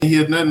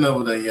hear nothing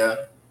over there, y'all.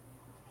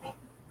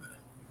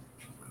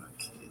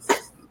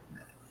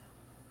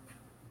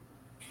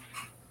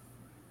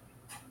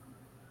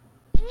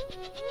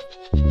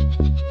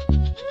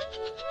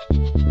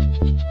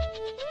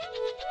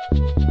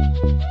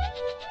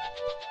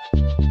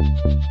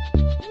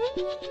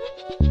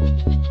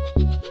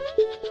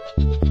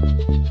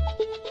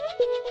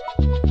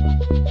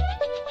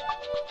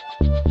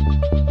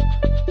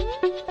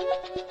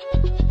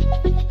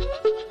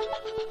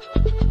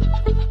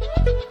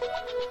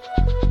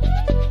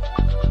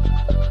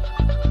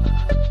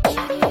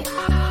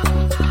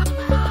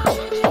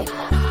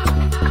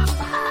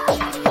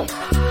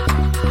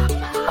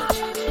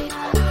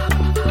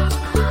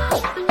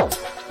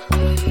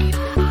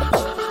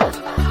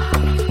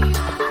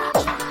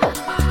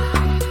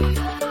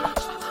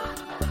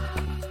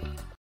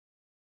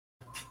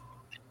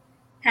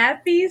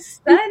 Happy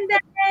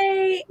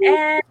Sunday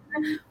and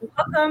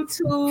welcome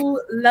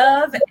to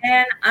Love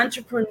and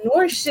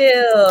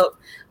Entrepreneurship.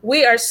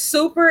 We are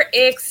super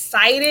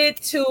excited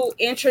to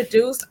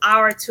introduce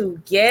our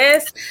two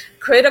guests,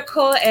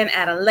 Critical and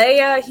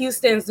Adelea,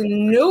 Houston's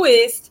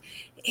newest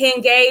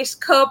engaged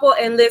couple.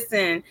 And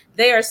listen,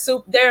 they're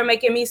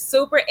making me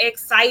super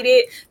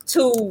excited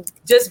to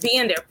just be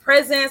in their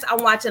presence.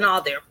 I'm watching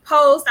all their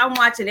posts. I'm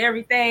watching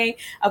everything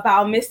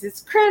about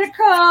Mrs.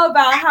 Critical,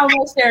 about how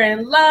much they're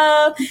in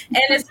love,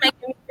 and it's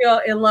making me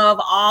feel in love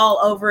all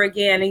over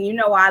again. And you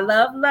know, I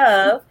love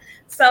love.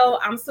 So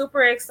I'm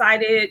super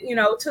excited,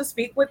 to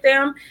speak with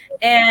them.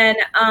 And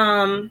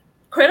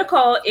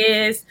Critical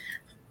is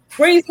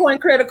Breeze Point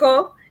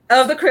Critical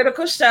of the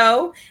Critical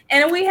Show.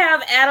 And we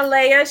have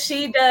Adelea.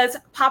 She does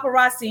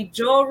paparazzi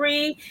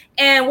jewelry.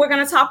 And we're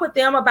going to talk with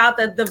them about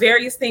the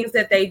various things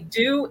that they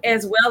do,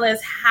 as well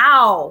as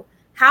how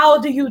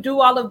do you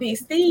do all of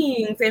these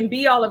things and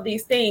be all of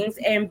these things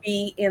and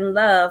be in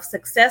love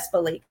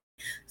successfully.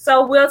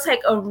 So we'll take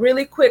a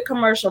really quick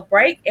commercial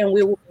break and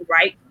we will be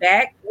right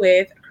back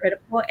with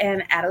Critical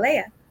and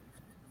Adelea.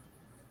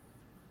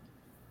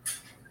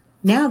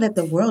 Now that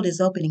the world is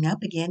opening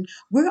up again,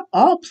 we're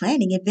all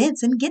planning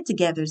events and get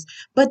togethers,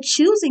 but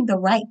choosing the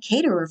right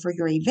caterer for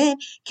your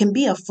event can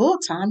be a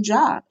full-time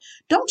job.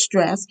 Don't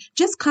stress,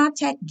 just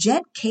contact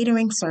Jet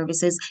Catering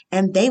Services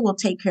and they will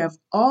take care of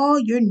all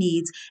your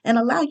needs and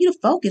allow you to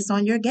focus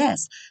on your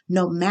guests.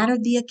 No matter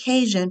the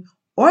occasion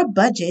or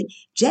budget,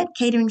 Jet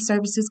Catering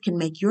Services can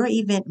make your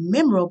event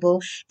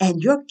memorable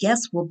and your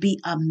guests will be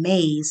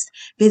amazed.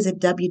 Visit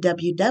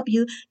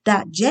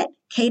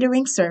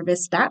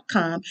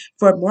www.jetcateringservice.com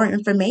for more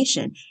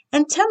information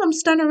and tell them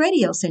Stunner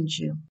Radio sent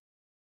you.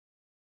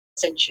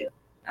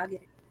 I'll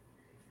get it.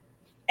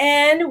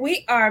 And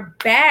we are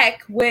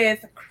back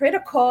with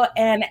Critical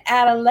and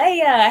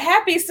Adelea.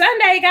 Happy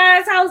Sunday,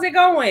 guys. How's it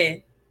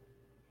going?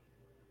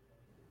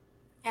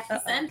 Happy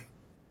Sunday.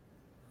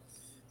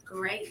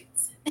 Great.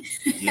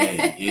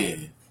 Yeah.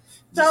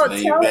 So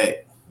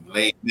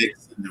laid back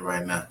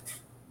right now.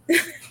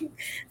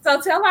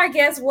 So tell our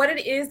guests what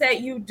it is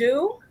that you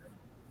do.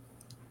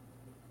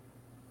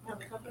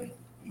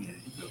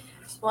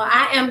 Well,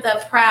 I am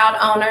the proud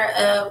owner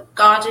of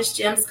Gorgeous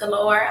Gems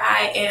Galore.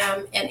 I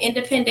am an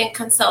independent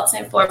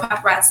consultant for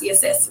paparazzi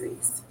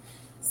accessories.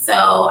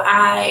 So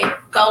I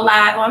go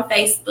live on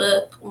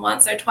Facebook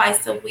once or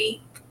twice a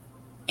week,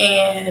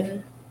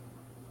 and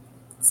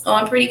it's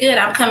going pretty good.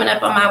 I'm coming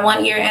up on my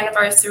 1 year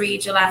anniversary,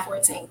 July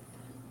 14th.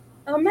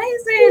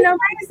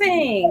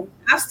 Amazing.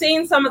 I've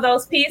seen some of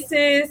those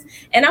pieces,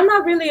 and I'm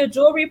not really a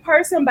jewelry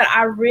person, but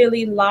I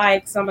really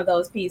like some of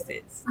those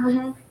pieces.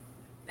 Mm-hmm.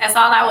 That's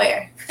all I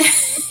wear.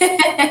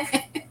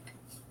 Yeah.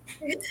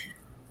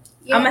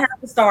 I'm gonna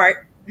have to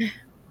start.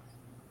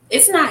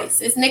 It's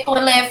nice. It's nickel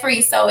and lead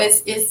free, so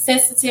it's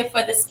sensitive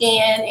for the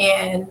skin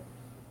and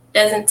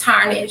doesn't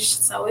tarnish.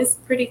 So it's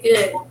pretty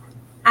good.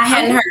 I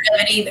hadn't heard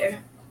of it either.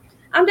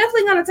 I'm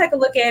definitely going to take a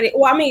look at it.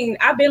 Well, I mean,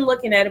 I've been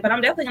looking at it, but I'm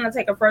definitely going to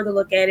take a further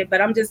look at it.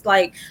 But I'm just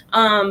like,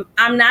 I'm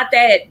not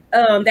that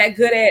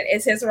good at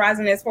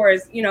accessorizing as far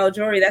as,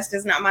 jewelry. That's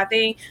just not my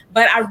thing.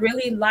 But I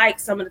really like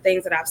some of the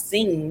things that I've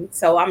seen.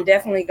 So I'm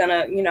definitely going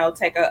to,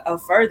 take a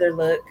further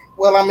look.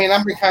 Well, I mean,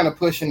 I've been kind of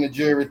pushing the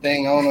jewelry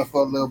thing on her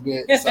for a little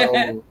bit.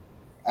 So,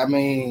 I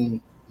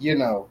mean,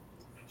 she'll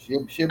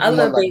be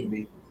more like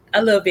me.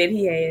 A little bit,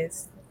 he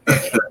has.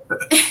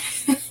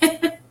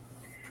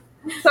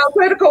 So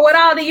Critical, what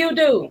all do you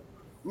do?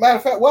 Matter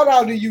of fact, what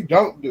all do you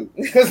don't do?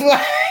 Because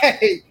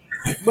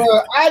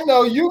but I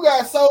know you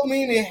got so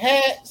many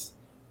hats,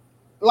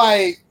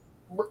 bruh,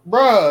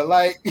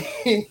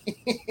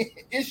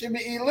 it should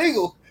be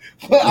illegal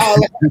for all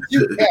that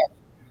you got.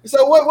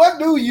 So what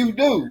do you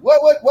do?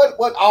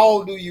 What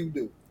all do you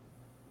do?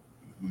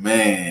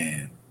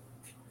 Man,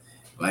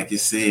 like you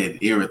said,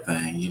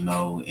 everything,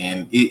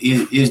 and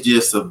it's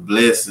just a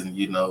blessing,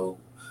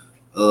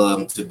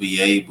 to be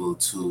able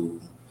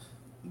to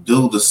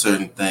do the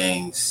certain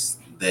things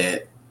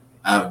that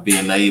I've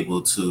been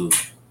able to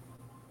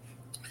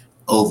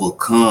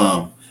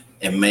overcome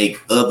and make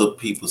other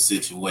people's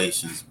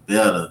situations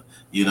better,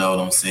 you know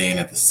what I'm saying,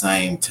 at the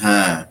same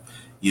time,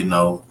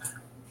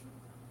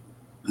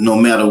 no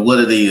matter what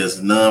it is,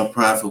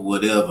 nonprofit,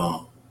 whatever,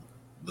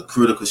 the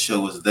critical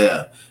show is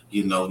there.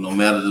 No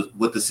matter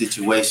what the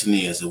situation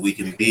is, if we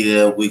can be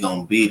there, we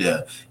gonna be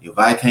there. If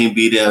I can't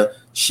be there,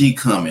 she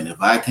coming. If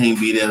I can't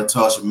be there,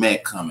 Tasha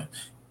Mack coming.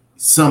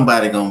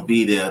 Somebody gonna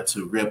be there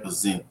to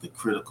represent the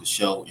critical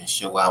show and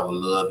show our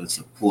love and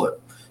support.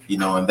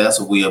 And that's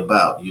what we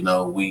about.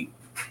 We're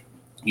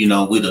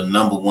the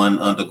number one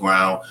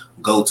underground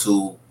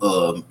go-to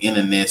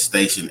internet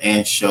station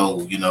and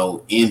show,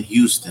 in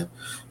Houston.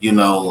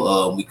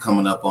 We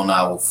coming up on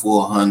our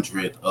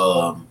 400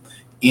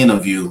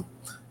 interview,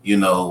 you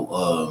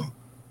know,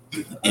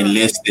 in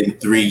less than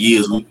 3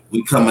 years.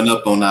 We coming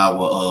up on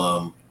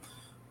our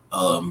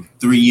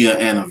 3-year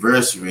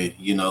anniversary,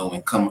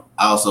 and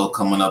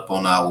coming up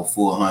on our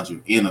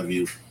 400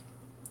 interview.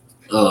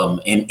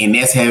 And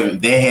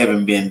that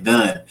haven't been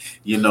done,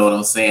 you know what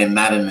I'm saying?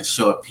 Not in a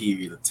short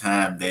period of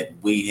time that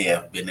we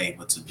have been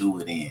able to do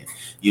it in,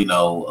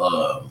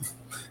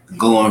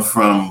 going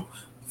from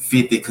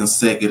 50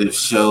 consecutive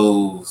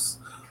shows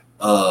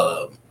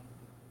uh,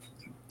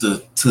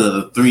 to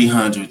the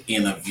 300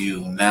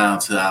 interview, now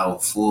to our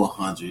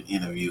 400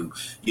 interview,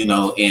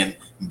 and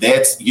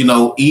that's,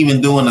 even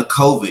during the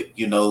COVID,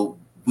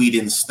 we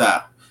didn't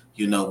stop.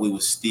 We were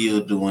still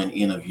doing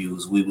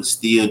interviews. We were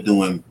still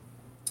doing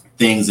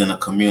things in the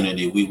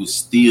community. We were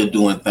still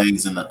doing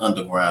things in the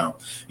underground,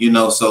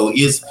 so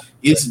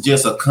it's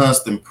just a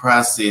constant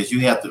process.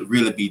 You have to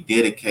really be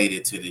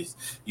dedicated to this.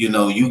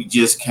 You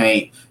just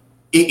can't,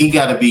 it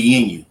got to be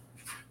in you.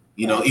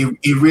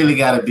 It really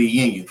got to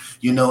be in you,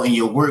 and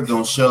your work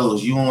gonna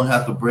shows. You don't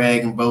have to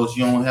brag and boast.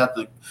 You don't have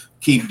to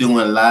keep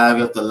doing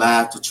live after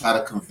live to try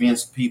to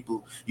convince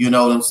people, you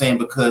know what I'm saying?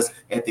 Because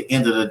at the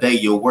end of the day,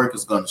 your work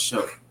is gonna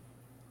show.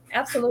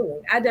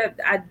 Absolutely.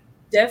 I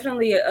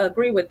definitely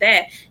agree with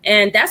that.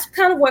 And that's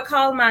kind of what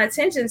called my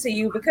attention to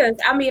you, because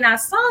I mean, I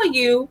saw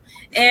you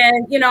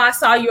and, I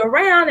saw you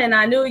around and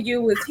I knew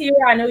you was here.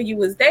 I knew you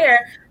was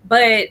there.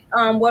 But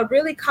what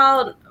really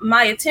called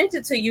my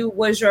attention to you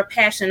was your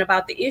passion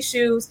about the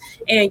issues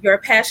and your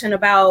passion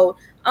about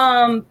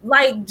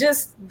like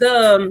just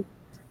the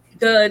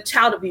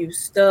child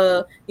abuse,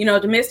 the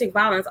domestic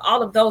violence,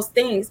 all of those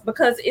things,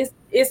 because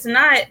it's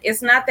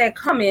not that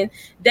common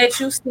that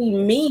you see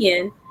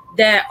men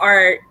that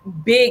are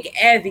big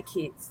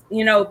advocates,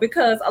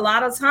 because a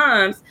lot of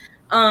times,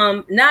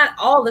 not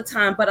all the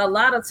time, but a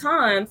lot of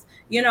times,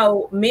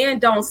 men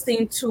don't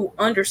seem to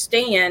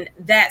understand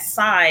that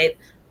side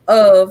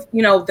of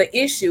the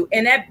issue,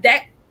 and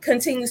that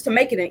continues to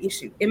make it an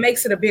issue. It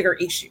makes it a bigger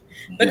issue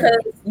because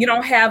you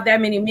don't have that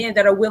many men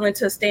that are willing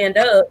to stand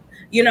up,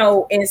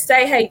 and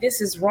say, hey, this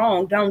is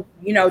wrong. Don't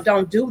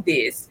do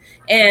this.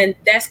 And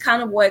that's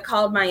kind of what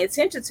called my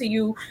attention to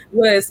you,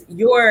 was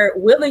your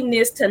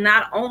willingness to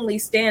not only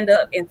stand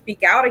up and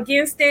speak out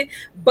against it,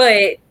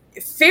 but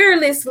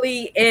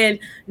fearlessly and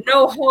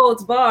no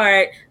holds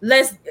barred.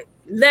 Let's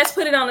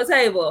put it on the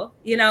table,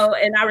 and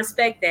I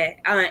respect that.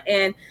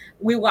 And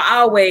we will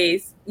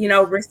always,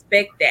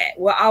 respect that.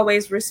 We'll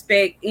always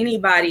respect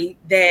anybody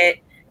that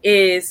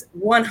is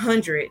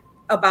 100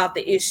 about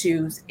the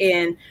issues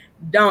and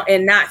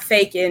not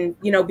faking,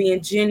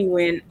 being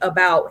genuine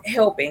about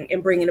helping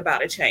and bringing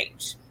about a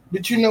change.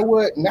 But you know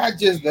what? Not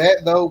just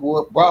that though.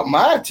 What brought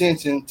my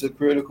attention to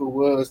Critical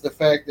was the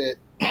fact that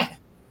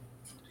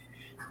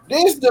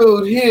this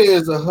dude here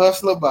is a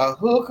hustler by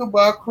hook or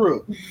by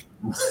crook.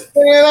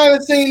 Man, I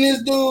done seen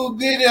this dude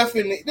get up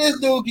in this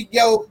dude can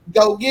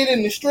go get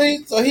in the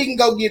street so he can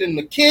go get in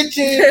the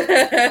kitchen.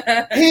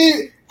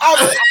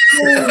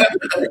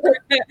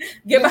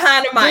 Get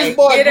behind the mic,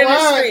 get in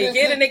the street,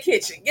 get in the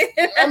kitchen.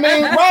 I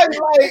mean, right,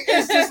 like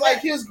it's just like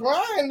his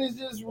grind is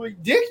just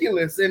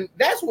ridiculous, and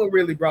that's what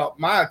really brought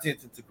my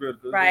attention to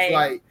Critical. Right. It's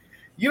like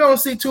you don't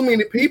see too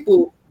many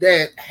people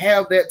that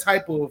have that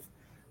type of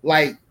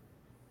like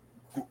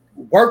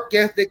work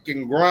ethic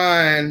and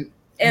grind.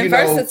 And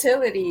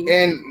versatility,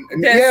 and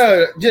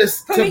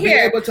just to be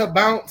able to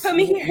bounce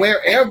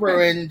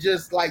wherever and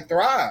just like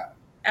thrive.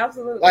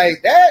 Absolutely,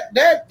 like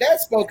that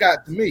spoke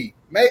out to me.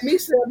 Made me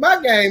set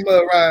my game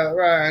up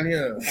right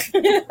here.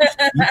 But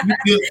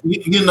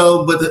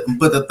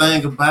the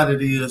thing about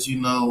it is,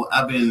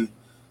 I've been,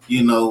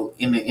 in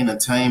the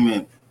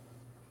entertainment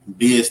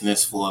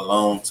business for a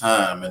long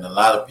time, and a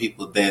lot of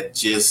people that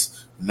just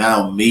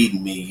now meet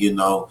me, a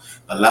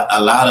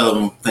lot of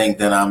them think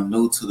that I'm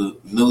new to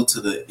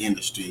the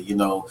industry,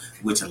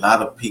 which a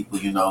lot of people,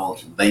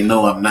 they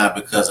know I'm not,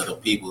 because of the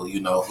people,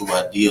 who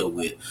I deal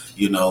with,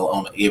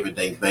 on an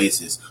everyday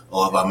basis,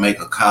 or if I make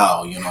a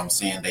call, what I'm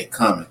saying, they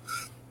coming,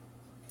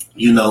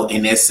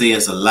 and that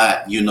says a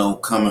lot,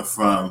 coming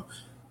from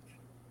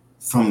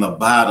the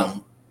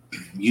bottom,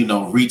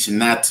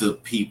 reaching out to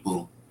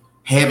people,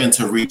 having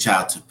to reach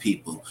out to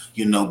people,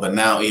 but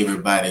now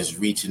everybody's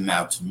reaching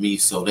out to me.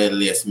 So that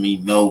lets me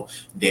know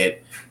that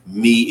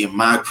me and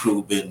my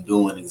crew been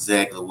doing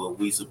exactly what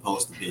we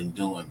supposed to been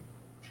doing,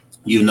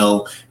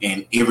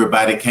 and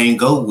everybody can't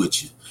go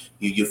with you.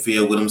 You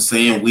feel what I'm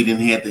saying? We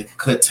didn't have to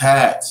cut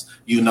ties,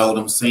 you know what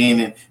I'm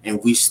saying? And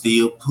we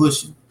still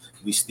pushing,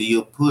 We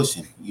still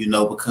pushing,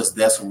 because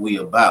that's what we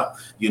about.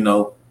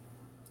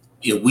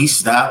 If we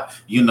stop,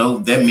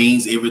 that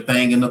means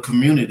everything in the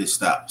community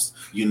stops,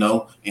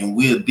 and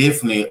we're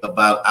definitely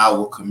about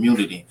our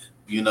community,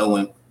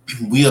 and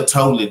we are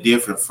totally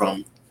different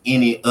from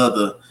any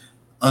other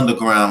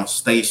underground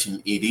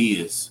station it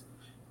is.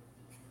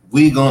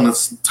 We're going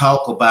to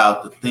talk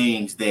about the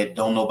things that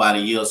don't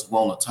nobody else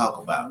want to talk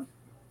about,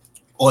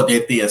 or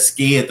that they're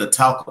scared to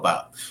talk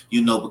about,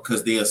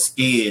 because they're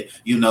scared,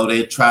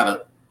 they try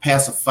to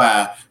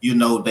pacify,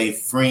 they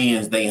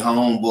friends, they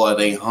homeboy,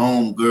 they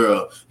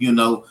homegirl,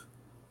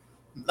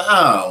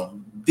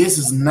 no, this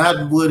is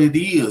not what it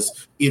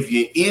is. If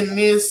you're in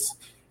this,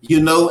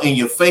 and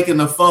you're faking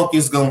the funk,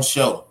 it's going to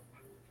show.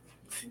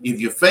 If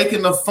you're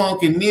faking the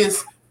funk in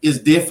this, it's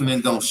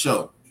definitely going to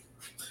show,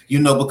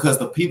 because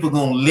the people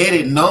going to let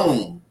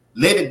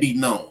it be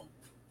known.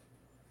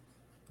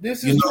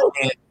 This is true.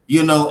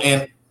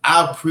 And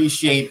I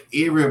appreciate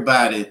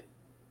everybody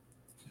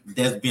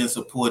that's been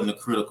supporting the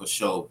Critical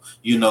Show,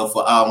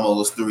 for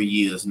almost 3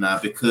 years now,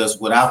 because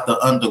without the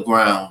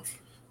underground,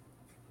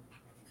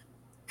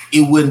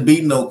 it wouldn't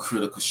be no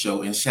Critical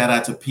Show. And shout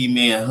out to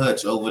P-Man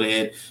Hutch over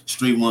there at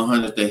Street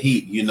 100 The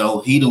Heat.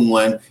 He the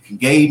one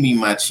gave me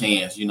my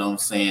chance,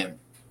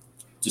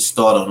 to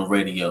start on the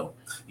radio.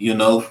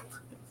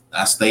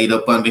 I stayed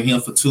up under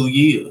him for 2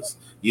 years,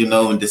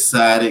 and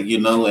decided,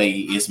 hey,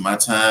 it's my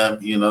time,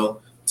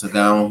 to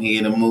go on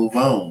ahead and move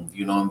on,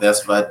 and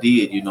that's what I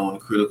did, and the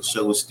Critical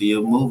Show is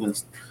still moving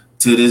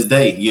to this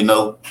day,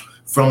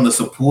 from the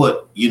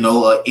support,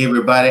 of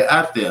everybody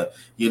out there,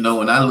 and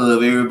I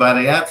love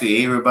everybody out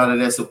there, everybody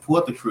that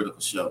support the Critical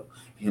Show,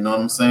 you know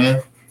what I'm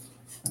saying?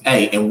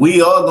 Hey, and we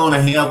are going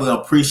to have an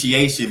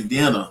appreciation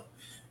dinner,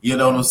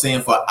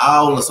 for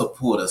all the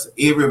supporters.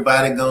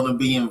 Everybody going to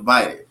be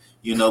invited,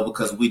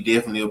 because we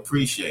definitely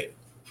appreciate it.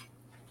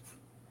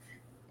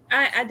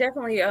 I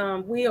definitely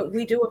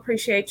we do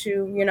appreciate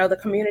you. The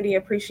community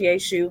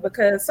appreciates you,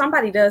 because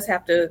somebody has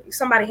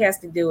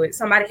to do it.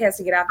 Somebody has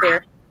to get out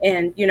there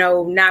and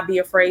not be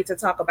afraid to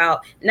talk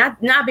about,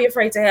 not be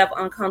afraid to have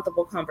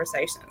uncomfortable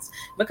conversations,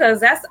 because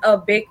that's a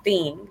big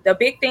thing. The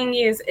big thing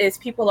is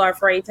people are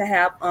afraid to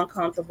have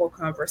uncomfortable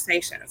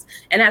conversations,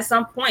 and at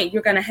some point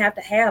you're going to have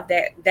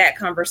that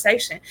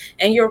conversation.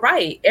 And you're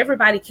right,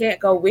 everybody can't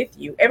go with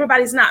you.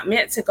 Everybody's not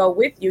meant to go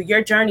with you.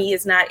 Your journey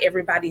is not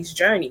everybody's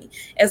journey.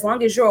 As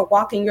long as you're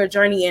walking your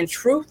journey in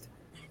truth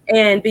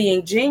and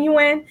being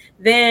genuine,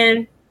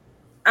 then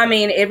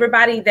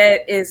everybody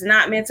that is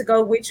not meant to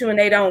go with you and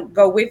they don't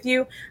go with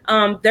you,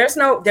 there's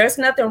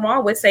nothing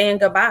wrong with saying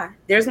goodbye.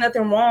 There's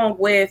nothing wrong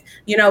with,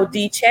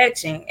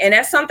 detaching. And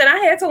that's something I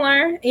had to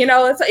learn,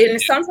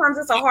 sometimes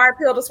it's a hard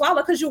pill to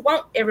swallow, because you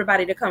want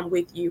everybody to come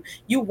with you.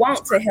 You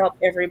want to help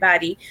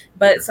everybody,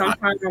 but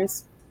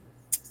sometimes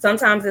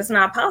it's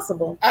not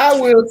possible.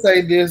 I will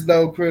say this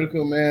though,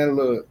 Critical, man,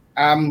 look,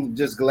 I'm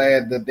just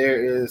glad that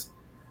there is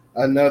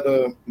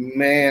another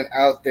man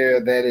out there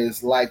that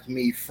is like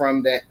me,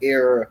 from that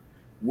era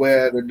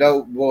where the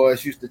dope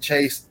boys used to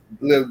chase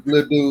little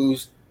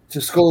dudes to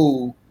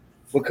school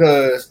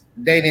because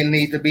they didn't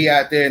need to be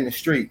out there in the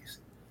streets.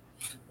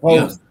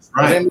 Yeah,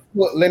 right.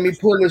 Let me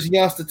pull this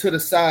youngster to the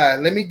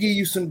side. Let me give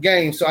you some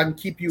game so I can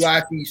keep you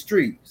out these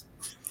streets.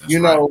 That's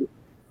right.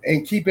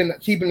 And keeping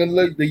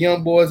the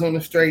young boys on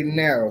the straight and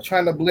narrow,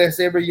 trying to bless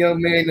every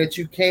young man that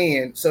you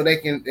can so they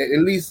can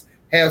at least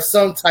have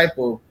some type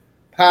of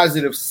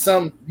positive,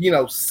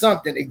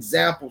 something,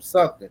 example,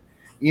 something,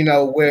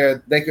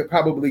 where they could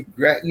probably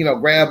grab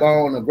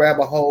on or grab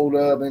a hold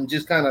of and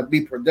just kind of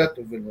be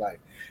productive in life.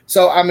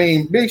 So,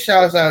 big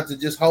shouts out to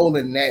just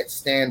holding that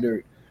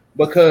standard,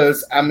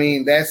 because,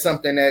 that's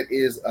something that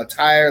is a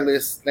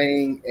tireless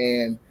thing,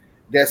 and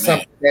that's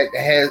something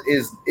that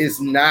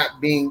is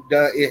not being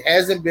done. It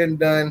hasn't been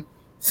done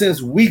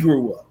since we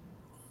grew up.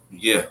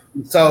 Yeah.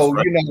 So,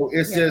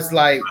 it's just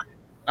like,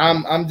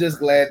 I'm just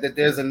glad that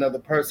there's another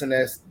person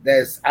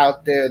that's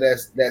out there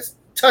that's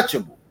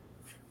touchable,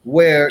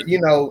 where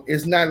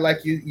it's not like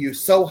you're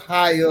so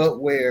high up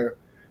where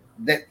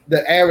that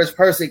the average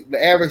person,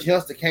 the average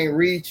youngster can't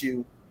reach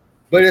you,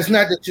 but it's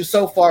not that you're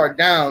so far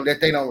down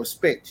that they don't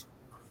respect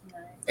you.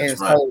 And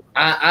so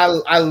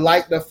I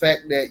like the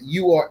fact that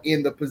you are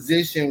in the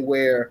position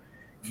where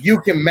you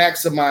can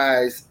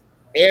maximize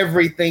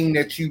everything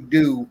that you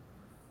do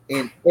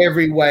in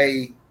every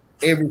way,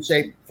 every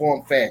shape,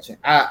 form, fashion.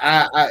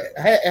 I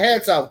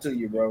hats off to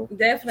you, bro.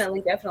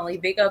 Definitely.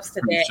 Big ups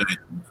to that.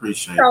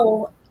 Appreciate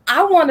so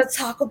I want to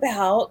talk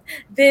about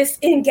this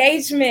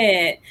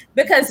engagement,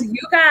 because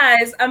you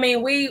guys,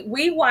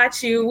 we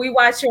watch you, we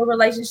watch your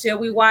relationship,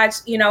 we watch,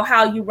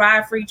 how you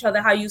ride for each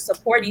other, how you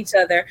support each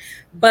other,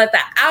 but the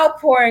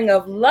outpouring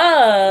of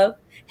love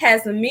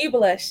has me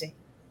blushing.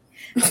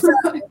 So,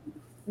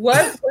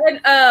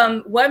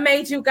 what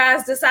made you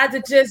guys decide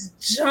to just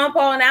jump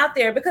on out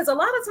there? Because a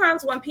lot of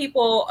times when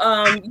people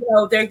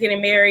they're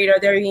getting married or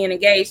they're getting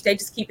engaged, they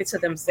just keep it to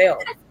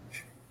themselves.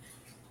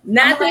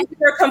 Not that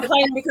we're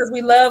complaining, because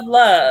we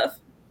love.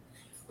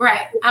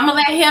 Right. I'm gonna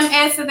let him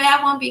answer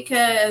that one,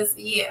 because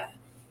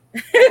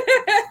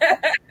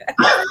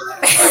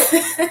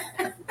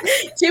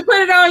She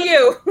put it on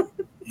you.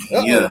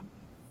 Yeah.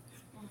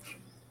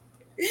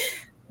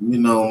 You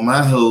know,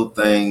 my whole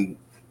thing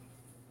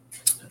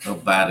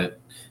about it,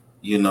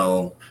 you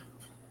know,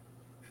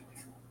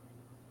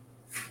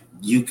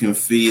 you can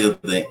feel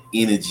the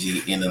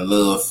energy and the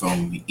love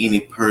from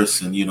any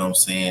person, you know what I'm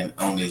saying,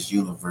 on this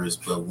universe.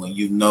 But when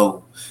you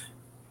know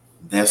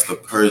that's the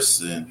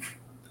person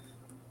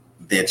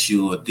that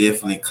you are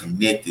definitely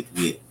connected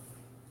with,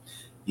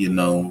 you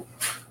know,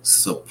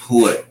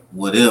 support,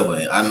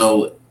 whatever. I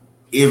know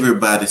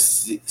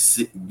everybody's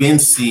been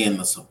seeing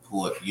the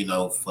support, you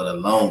know, for the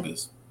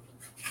longest,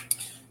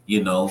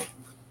 you know,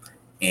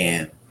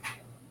 and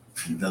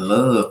the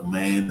love,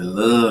 man, the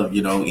love,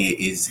 you know,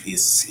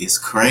 is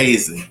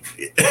crazy.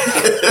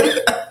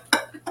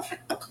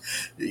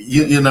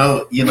 You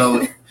know,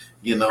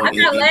 I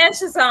got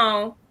lashes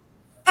on.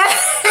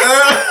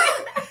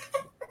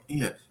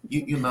 yeah,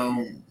 you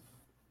know,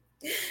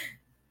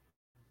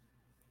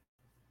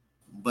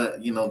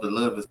 but you know, the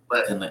love is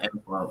in the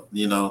envelope,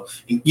 and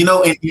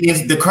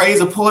the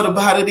crazy part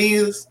about it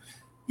is,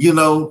 you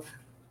know,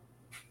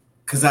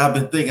 because I've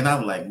been thinking,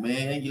 I'm like,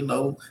 man, you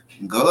know,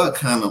 God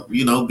kind of,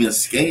 you know, been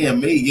scaring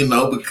me, you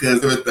know,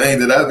 because everything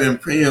that I've been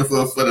praying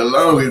for the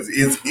longest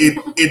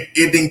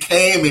it then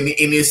came and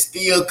it's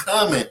still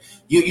coming.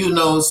 You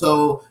know,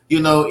 so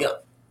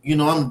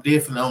I'm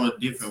definitely on a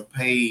different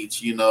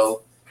page, you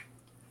know,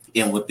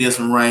 and with this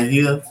one right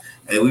here,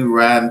 and we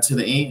riding to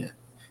the end,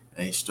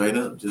 and straight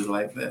up, just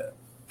like that.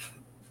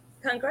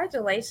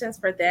 Congratulations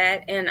for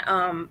that. And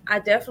I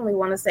definitely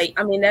want to say,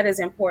 I mean, that is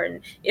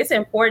important. It's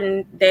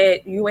important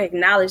that you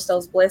acknowledge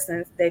those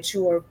blessings that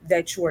you are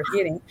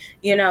getting,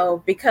 you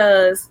know,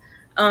 because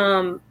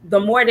the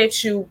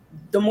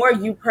more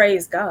you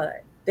praise God,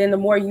 then the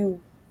more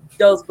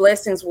those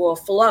blessings will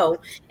flow.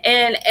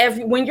 And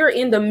when you're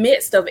in the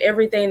midst of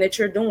everything that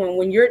you're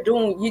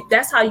doing,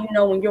 that's how you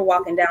know when you're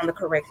walking down the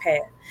correct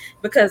path.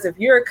 Because if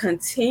you're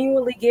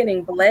continually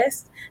getting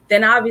blessed,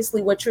 then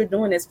obviously what you're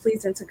doing is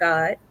pleasing to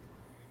God.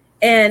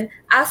 And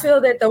I feel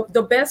that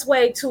the best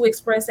way to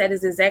express that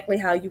is exactly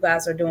how you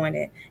guys are doing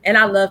it. And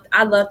I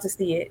love to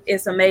see it.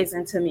 It's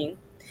amazing to me.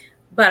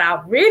 But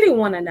I really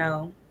want to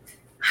know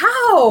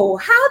how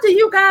do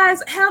you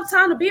guys have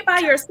time to be by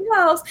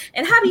yourselves,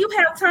 and how do you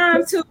have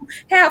time to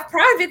have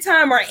private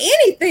time or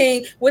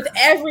anything with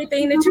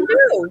everything that you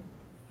do?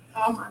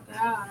 Oh my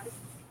God.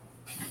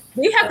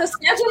 Do you have to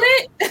schedule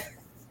it?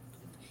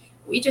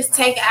 We just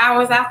take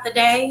hours out the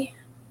day.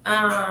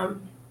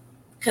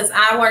 Because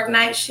I work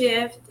night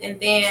shift and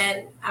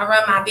then I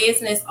run my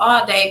business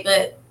all day,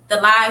 but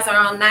the lives are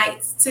on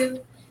nights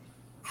too.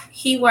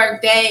 He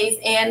worked days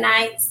and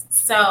nights.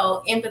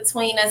 So in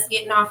between us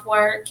getting off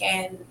work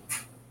and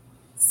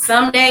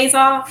some days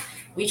off,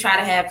 we try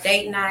to have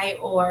date night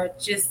or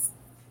just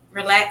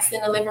relax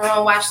in the living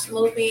room, watch the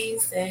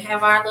movies and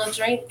have our little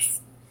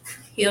drinks.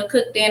 He'll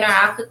cook dinner,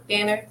 I'll cook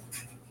dinner.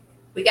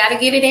 We got to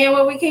get it in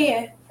where we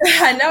can.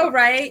 I know,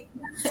 right?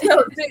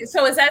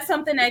 So is that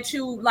something that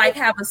you like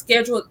have a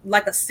schedule,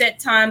 like a set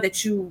time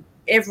that you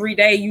every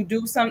day you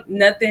do something?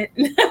 Nothing.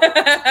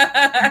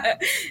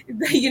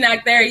 You're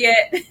not there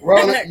yet.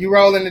 You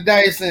rolling the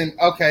dice and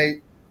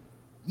okay.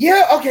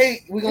 Yeah,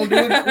 okay, we're gonna do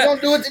it. We're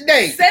gonna do it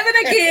today. 7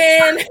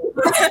 again.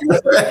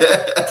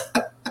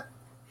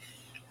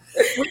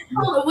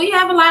 We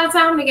have a lot of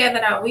time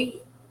together though.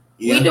 We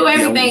do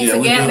everything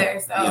together.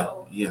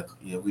 So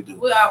we do.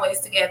 We're always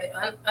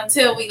together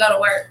until we go to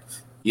work.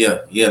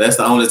 Yeah, that's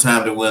the only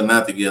time that we're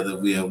not together.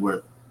 We at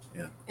work.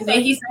 Yeah. And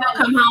then he still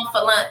come home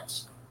for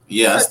lunch.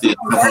 Yeah, I still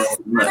come home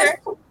for lunch.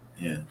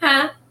 Yeah.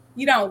 Huh?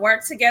 You don't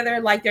work together?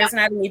 Like there's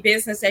not any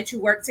business that you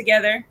work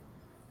together?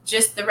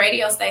 Just the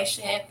radio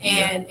station.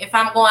 And if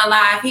I'm going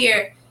live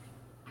here,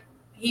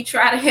 he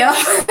try to help.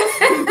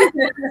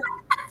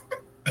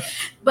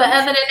 But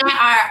other than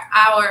that,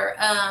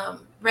 our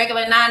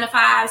regular 9 to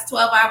 5s,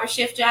 12-hour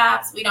shift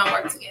jobs, we don't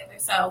work together.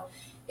 So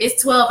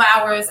it's 12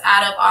 hours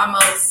out of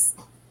almost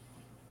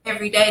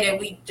every day that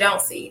we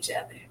don't see each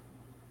other.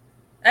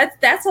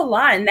 That's a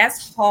lot, and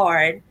that's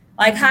hard.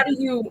 Like how do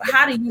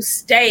you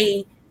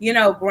stay, you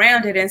know,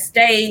 grounded and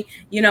stay,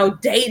 you know,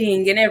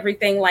 dating and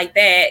everything like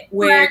that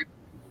with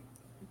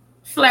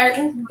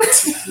flirting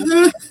with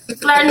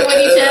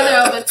each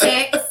other over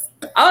text.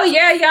 Oh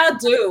yeah, y'all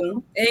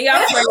do. And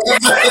y'all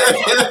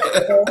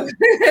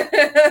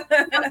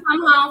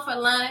come home for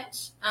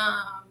lunch.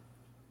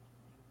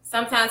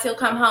 Sometimes he'll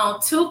come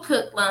home to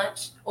cook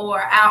lunch,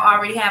 or I'll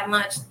already have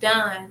lunch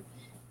done.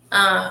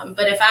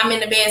 But if I'm in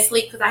the bed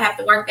asleep because I have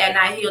to work that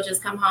night, he'll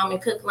just come home and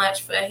cook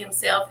lunch for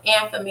himself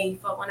and for me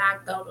for when I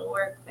go to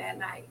work that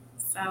night.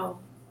 So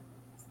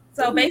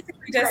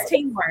basically just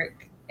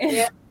teamwork.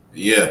 Yeah.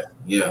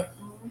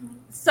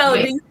 So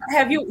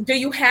do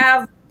you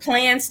have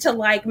plans to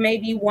like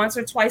maybe once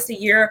or twice a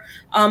year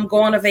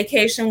go on a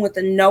vacation with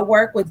no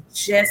work with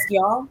just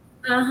y'all?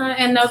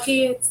 And no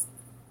kids.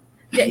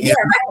 Yeah,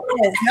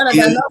 none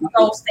of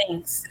those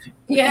things.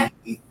 Yeah.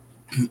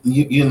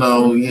 You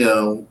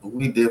know,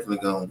 we definitely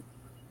gonna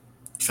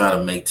try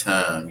to make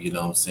time, you know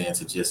what I'm saying,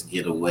 to just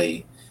get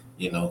away,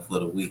 for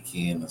the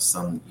weekend or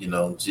some,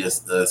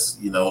 just us,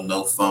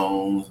 no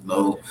phones,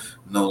 no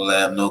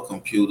lab, no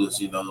computers,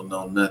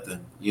 no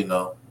nothing,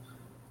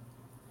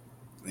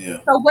 Yeah.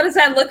 So what does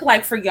that look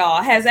like for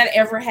y'all? Has that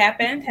ever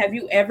happened? Have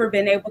you ever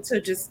been able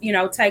to just,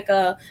 take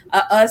a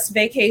us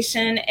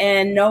vacation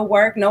and no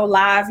work, no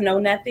live, no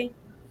nothing?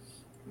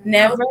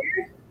 Never?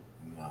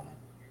 No.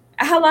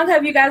 How long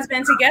have you guys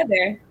been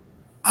together?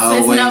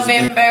 Since Always been,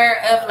 November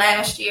of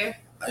last year.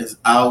 it's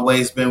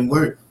always been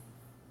work.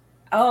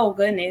 Oh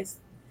goodness.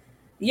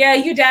 Yeah,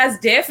 you guys I'm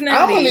gonna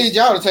definitely. need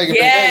y'all to take a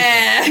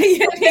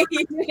vacation. Yeah,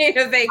 you need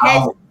a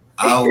vacation.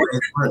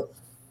 Always work.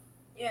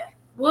 Yeah.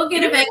 We'll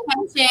get a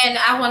vacation,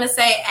 I want to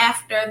say,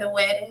 after the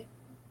wedding.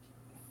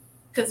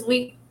 Because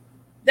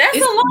That's a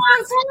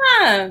long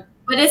time.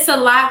 but it's a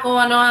lot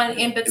going on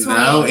in between.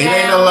 No, it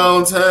ain't a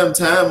long time.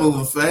 Time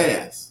moving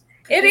fast.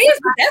 It is,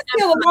 but that's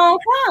still a long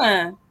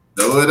time.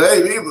 No, it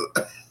ain't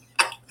either.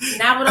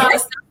 Not with all the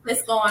stuff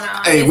that's going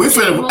on. Hey, we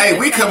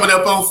coming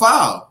up on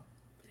fall.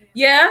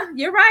 Yeah,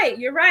 you're right.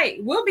 You're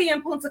right. We'll be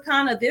in Punta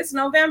Cana this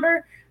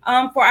November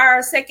for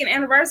our second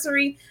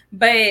anniversary,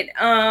 but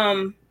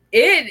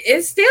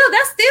it's still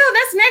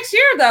that's next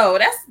year though.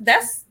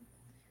 That's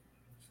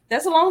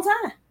a long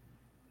time.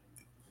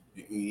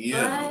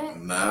 Yeah,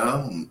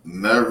 no,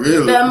 not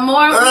really. The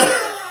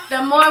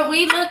more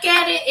we look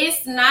at it,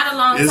 it's not a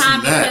long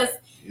time because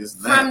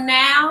from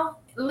now,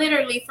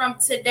 literally from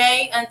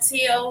today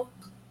until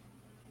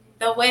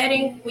the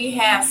wedding, we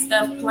have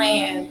stuff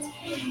planned.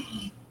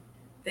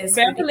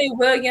 Beverly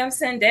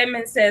Williamson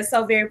Dedman says,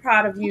 so very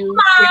proud of you.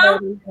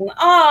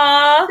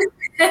 Aww.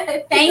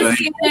 Thank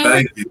you.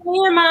 Thank you.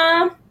 Yeah,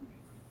 Mom.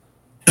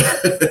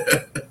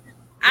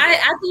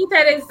 I think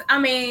that is,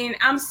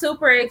 I'm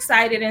super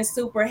excited and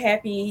super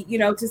happy,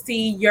 to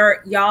see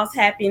y'all's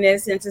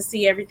happiness and to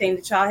see everything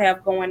that y'all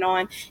have going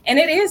on. And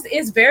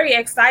it's very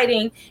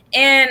exciting.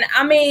 And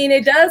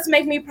it does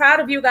make me proud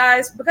of you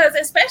guys because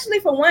especially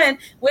for one,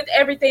 with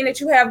everything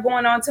that you have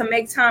going on to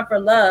make time for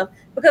love,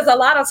 because a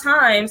lot of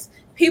times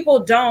people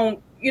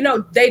don't,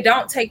 they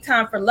don't take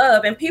time for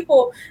love and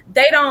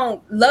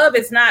love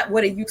is not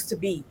what it used to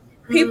be.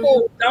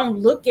 People don't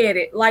look at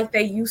it like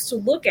they used to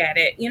look at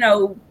it.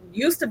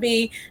 Used to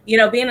be,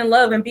 being in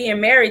love and being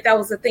married, that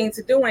was the thing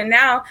to do. And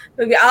now,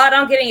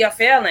 don't get in your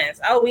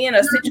feelings. Oh, we in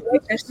a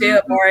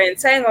situationship or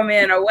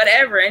entanglement or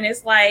whatever. And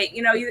it's like,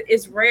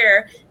 it's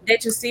rare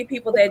that you see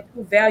people that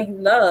value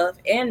love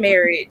and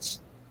marriage.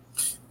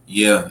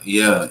 Yeah.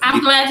 I'm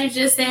glad you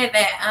just said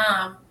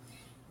that.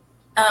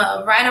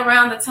 Right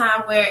around the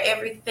time where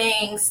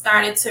everything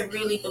started to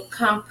really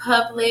become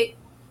public,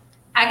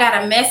 I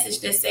got a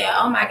message that said,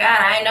 oh my God,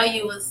 I know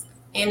you was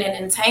in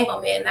an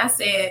entanglement. And I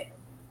said,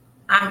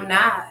 I'm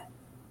not.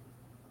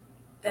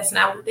 That's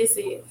not what this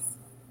is.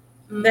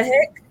 The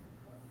heck?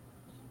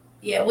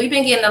 Yeah, we've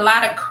been getting a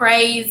lot of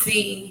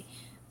crazy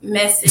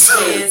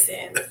messages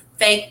and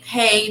fake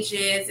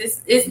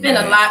pages. It's been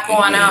a lot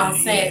going on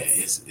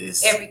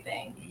since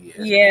everything.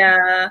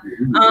 Yeah.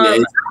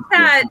 I've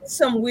had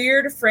some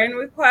weird friend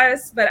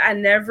requests, but I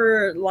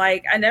never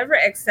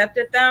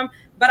accepted them.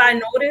 But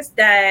I noticed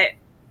that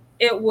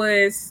it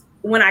was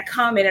when I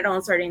commented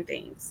on certain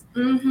things.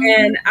 Mm-hmm.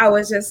 And I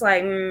was just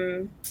like,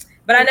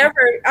 But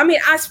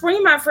I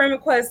screen my friend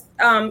requests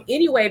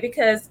anyway,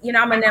 because,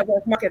 I'm a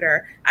network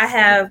marketer. I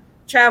have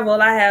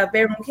travel, I have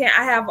bedroom camp,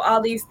 I have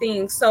all these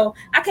things. So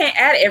I can't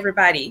add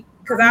everybody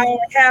because I only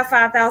have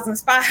 5,000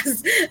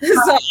 spots.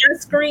 So I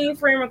screen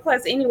friend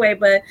requests anyway.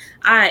 But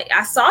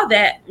I saw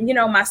that,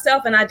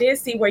 myself, and I did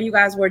see where you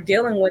guys were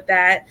dealing with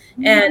that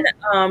and,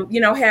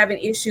 having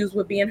issues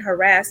with being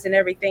harassed and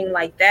everything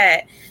like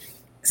that.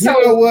 So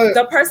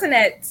the person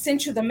that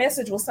sent you the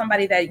message was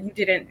somebody that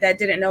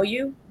didn't know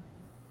you?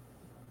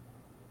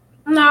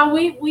 No,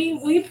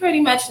 we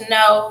pretty much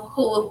know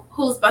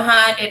who's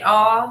behind it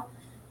all,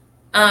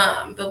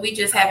 but we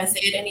just haven't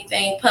said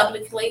anything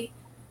publicly.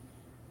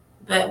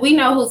 But we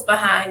know who's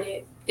behind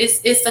it.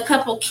 It's a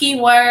couple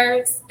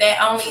keywords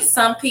that only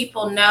some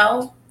people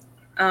know.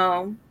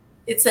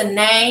 It's a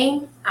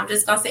name. I'm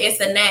just gonna say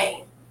it's a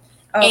name,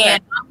 okay.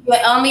 And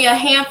only a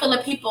handful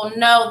of people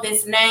know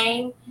this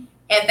name,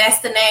 and that's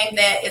the name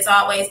that is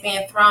always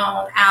being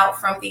thrown out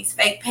from these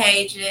fake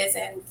pages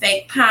and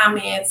fake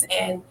comments.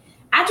 And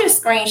I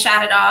just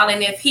screenshot it all,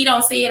 and if he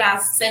don't see it, I'll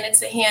send it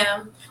to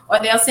him, or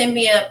they'll send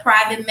me a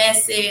private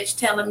message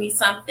telling me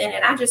something,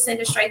 and I just send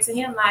it straight to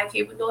him, like,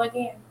 here we go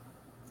again.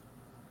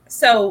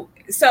 So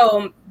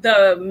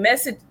the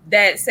message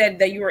that said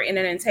that you were in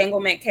an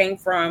entanglement came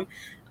from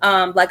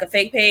like a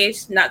fake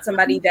page, not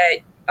somebody that.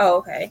 Oh,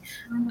 okay.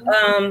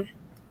 Mm-hmm.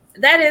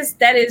 That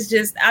is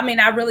just,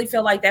 I really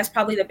feel like that's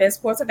probably the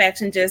best course of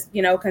action. Just,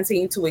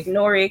 continue to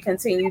ignore it,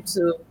 continue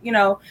to,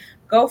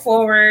 go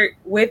forward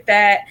with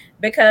that,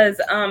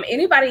 because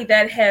anybody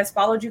that has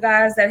followed you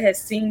guys, that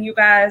has seen you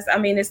guys,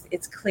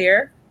 it's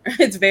clear.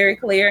 It's very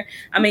clear.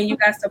 You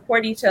guys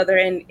support each other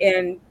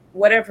and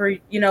whatever,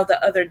 the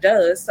other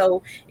does.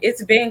 So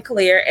it's been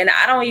clear. And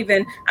I don't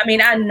even,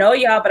 I know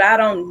y'all, but I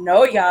don't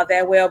know y'all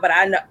that well, but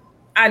I know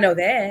I know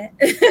that.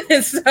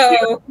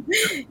 So,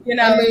 you I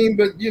know, mean,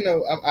 but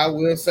I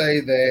will say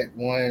that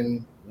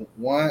one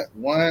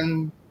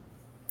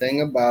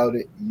thing about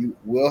it, you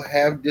will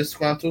have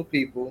disgruntled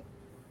people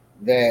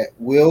that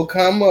will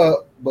come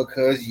up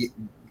because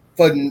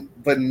for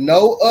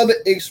no other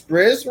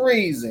express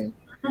reason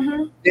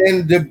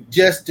Mm-hmm. than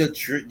just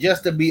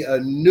to be a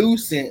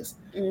nuisance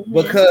hmm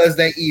because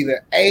they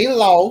either a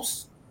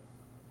lost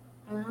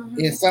in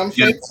Mm-hmm. some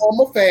shape, Yes. form,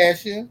 or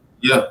fashion,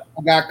 Yeah.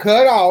 or got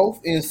cut off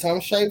in some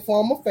shape,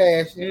 form, or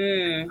fashion.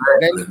 mm,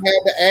 They don't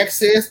have the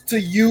access to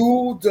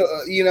you,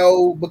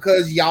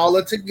 because y'all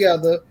are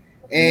together,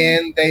 Mm-hmm.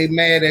 and they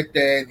mad at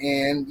that.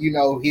 And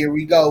here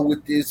we go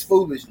with this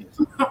foolishness.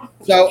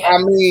 So Yeah.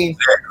 I mean,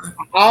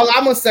 all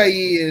I'm gonna say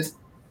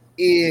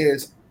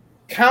is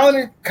count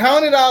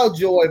it all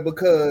joy,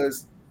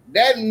 because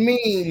that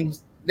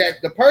means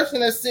that the person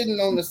that's sitting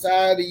on the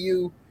side of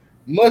you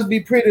must be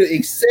pretty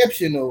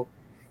exceptional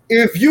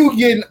if you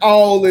getting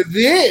all of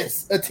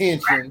this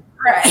attention.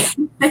 Right.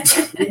 Like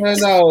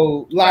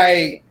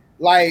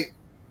right.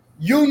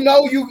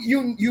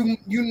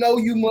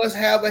 you must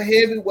have a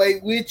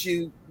heavyweight with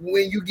you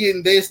when you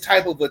getting this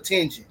type of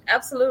attention,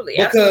 Absolutely.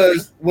 Absolutely.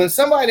 because when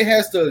somebody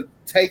has to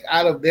take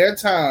out of their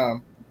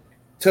time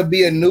to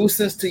be a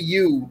nuisance to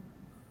you,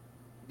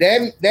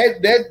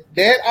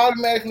 that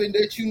automatically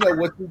lets you know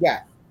what you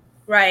got.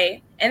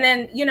 Right. And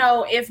then,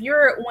 if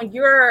when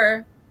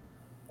you're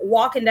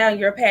walking down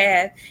your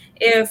path,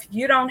 if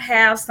you don't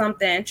have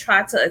something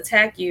try to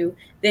attack you,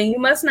 then you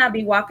must not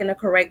be walking the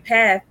correct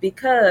path,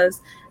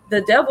 because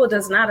the devil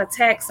does not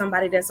attack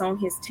somebody that's on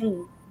his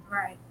team.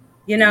 Right.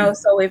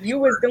 So if you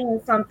were doing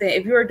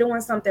something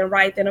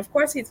right, then of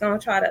course he's going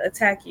to try to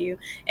attack you.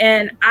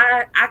 And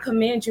I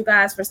commend you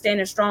guys for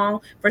standing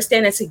strong, for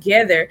standing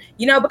together,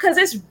 because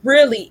it's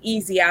really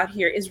easy out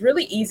here. It's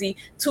really easy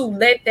to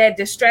let that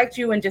distract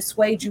you and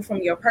dissuade you from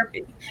your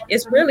purpose.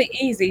 It's really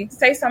easy.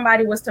 Say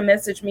somebody was to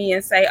message me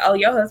and say, oh,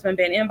 your husband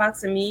been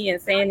inboxing me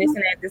and saying this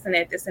and that, this and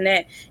that, this and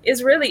that.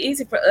 It's really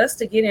easy for us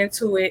to get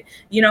into it,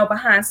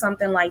 behind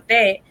something like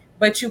that.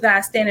 But you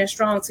guys standing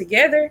strong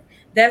together,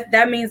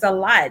 that means a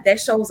lot. That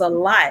shows a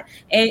lot.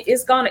 And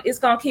it's gonna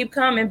keep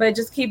coming, but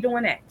just keep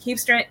doing that. Keep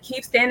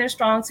standing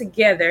strong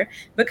together,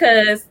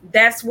 because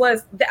that's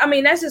just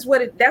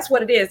that's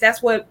what it is.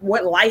 That's what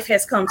life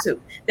has come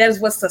to. That is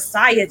what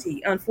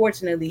society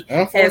unfortunately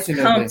has come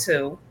Unfortunately,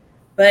 to.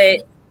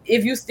 But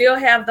if you still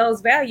have those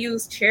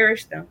values,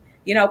 cherish them,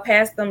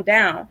 pass them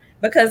down,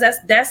 because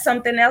that's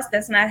something else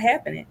that's not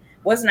happening.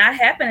 What's not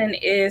happening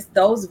is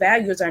those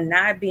values are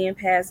not being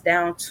passed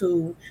down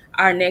to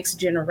our next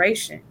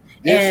generation.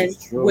 this And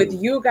is with true.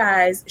 you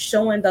guys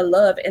showing the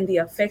love and the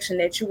affection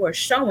that you are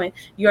showing,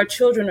 your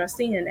children are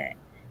seeing that.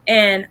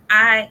 And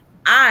I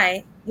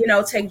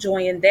take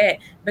joy in that,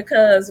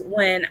 because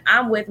when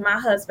I'm with my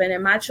husband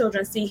and my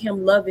children see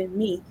him loving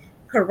me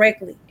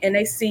correctly and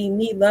they see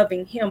me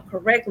loving him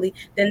correctly,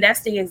 then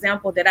that's the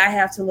example that I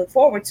have to look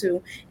forward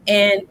to.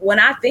 And when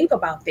I think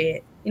about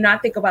that, I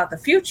think about the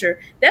future.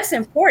 That's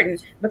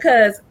important,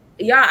 because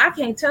y'all, I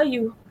can't tell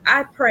you,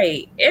 I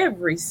pray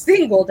every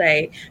single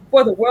day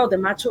for the world that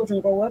my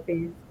children grow up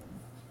in,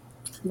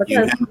 You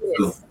because have to.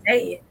 it's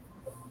sad.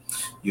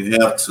 You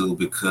have to,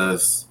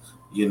 because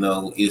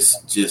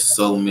it's just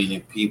so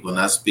many people, and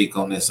I speak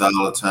on this all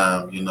the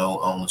time.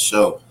 On the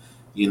show,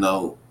 you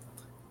know,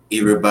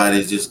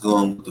 everybody's just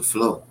going with the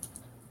flow.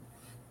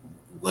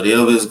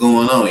 Whatever is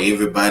going on,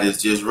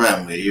 everybody's just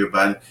rapping.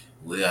 Everybody,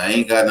 well, I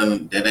ain't got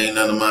none. That ain't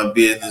none of my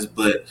business.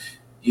 But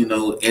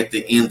at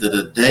the end of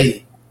the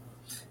day,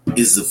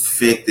 it's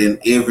affecting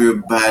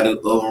everybody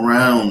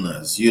around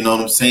us. You know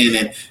what I'm saying?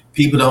 And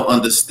people don't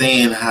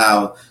understand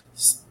how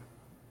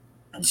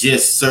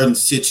just certain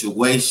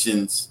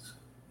situations,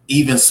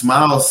 even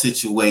small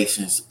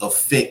situations,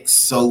 affect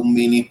so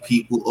many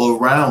people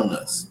around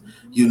us.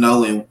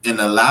 And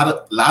a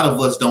lot of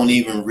us don't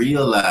even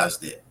realize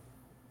that.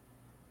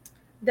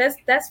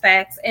 That's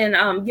facts. And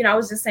I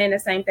was just saying the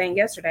same thing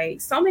yesterday.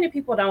 So many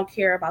people don't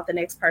care about the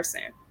next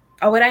person.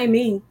 Oh, it ain't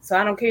me, so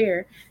I don't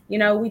care.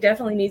 We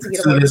definitely need to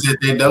get away Until from it's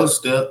at their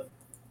doorstep.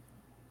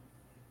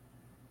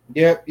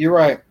 Yep, you're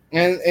right.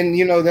 And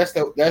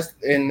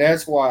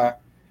that's why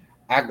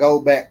I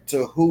go back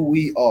to who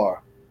we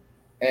are,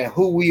 and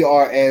who we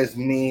are as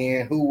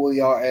men, who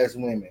we are as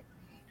women.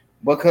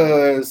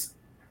 Because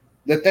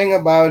the thing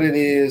about it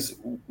is,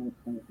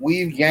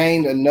 we've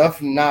gained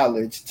enough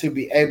knowledge to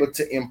be able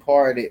to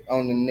impart it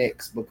on the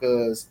next.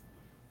 Because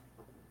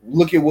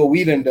look at what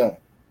we done.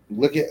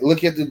 Look at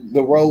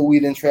the road we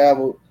done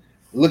traveled.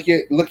 Look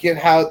at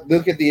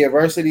the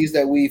adversities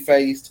that we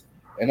faced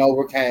and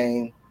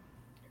overcame.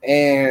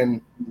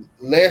 And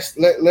let's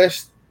give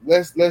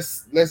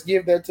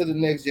that to the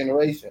next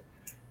generation.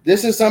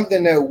 This is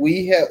something that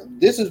we have.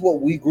 This is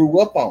what we grew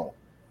up on,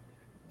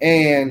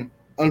 and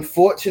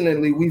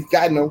unfortunately, we've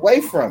gotten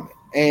away from it.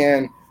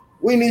 And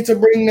we need to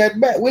bring that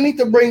back. We need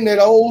to bring that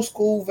old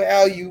school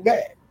value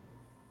back.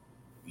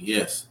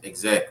 Yes,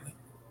 exactly.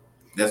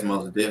 That's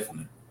most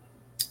definitely.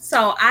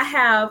 So I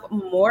have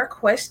more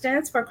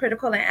questions for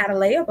Critical and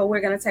Adalea, but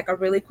we're going to take a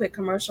really quick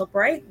commercial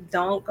break.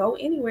 Don't go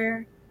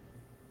anywhere.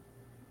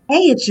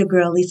 Hey, it's your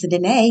girl Lisa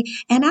Dene,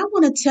 and I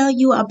want to tell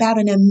you about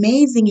an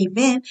amazing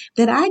event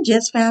that I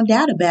just found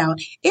out about.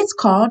 It's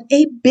called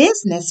a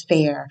business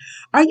fair.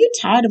 Are you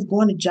tired of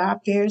going to job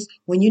fairs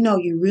when you know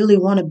you really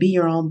want to be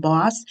your own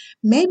boss?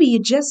 Maybe you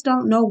just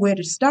don't know where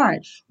to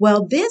start.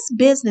 Well, this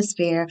business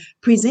fair,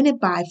 presented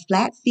by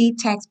Flat Fee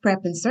Tax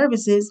Prep and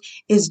Services,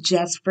 is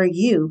just for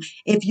you.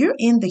 If you're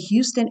in the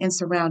Houston and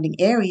surrounding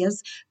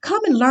areas,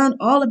 come and learn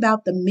all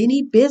about the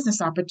many business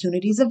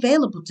opportunities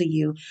available to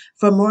you.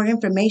 For more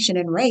information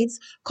and rates,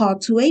 call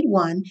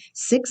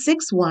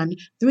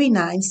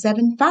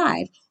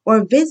 281-661-3975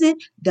 or visit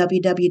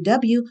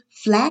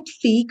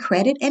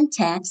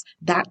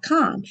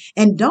www.flatfeecreditandtax.com.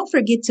 And don't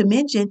forget to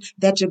mention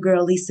that your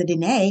girl Lisa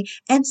Dene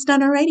and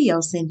Stunner Radio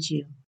sent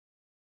you.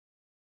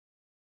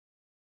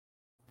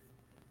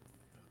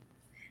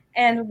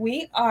 And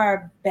we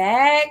are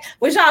back.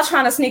 Was y'all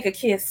trying to sneak a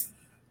kiss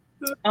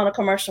on a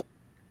commercial?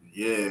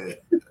 Yeah.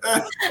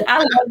 I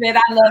love it.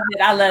 I love it.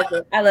 I love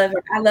it. I love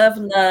it. I love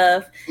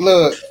love.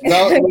 Look,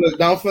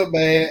 don't feel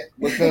bad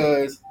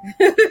because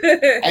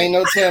ain't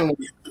no telling.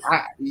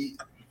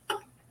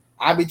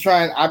 I be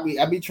trying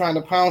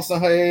to pounce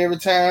on her every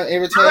time.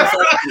 That's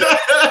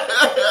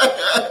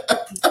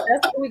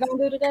what we gonna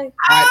do today.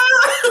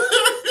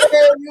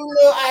 You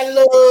know I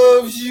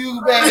love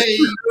you, babe.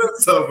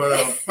 So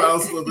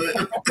pounce on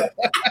that.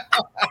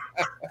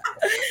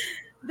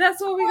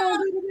 That's what we're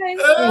gonna do today.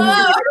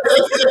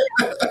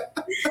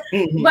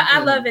 But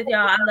I love it,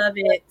 y'all. I love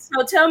it.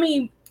 So tell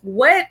me,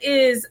 what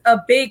is a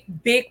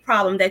big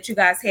problem that you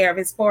guys have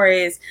as far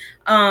as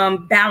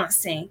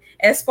balancing,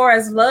 as far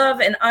as love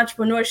and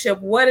entrepreneurship?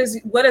 What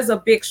is a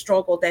big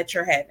struggle that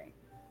you're having?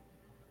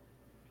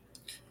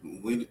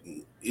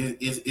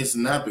 It's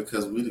not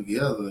because we're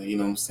together, you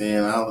know what I'm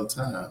saying, all the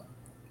time,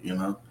 you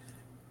know,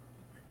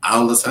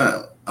 all the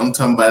time. I'm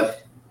talking about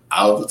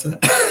all the time.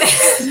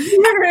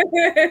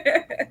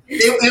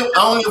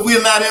 Only if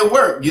we're not at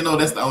work, you know,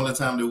 that's the only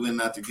time that we're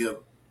not together.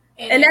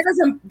 And that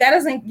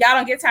doesn't y'all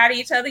don't get tired of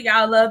each other?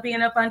 Y'all love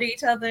being up under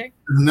each other?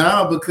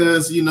 No,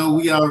 because you know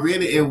we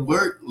already at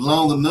work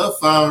long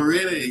enough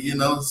already, you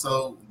know,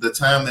 so the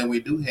time that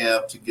we do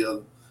have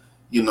together,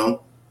 you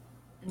know,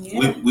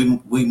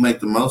 we make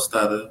the most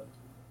out of it.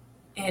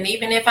 And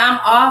even if I'm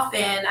off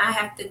and I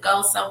have to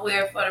go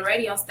somewhere for the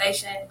radio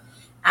station,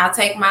 I'll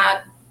take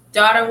my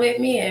daughter with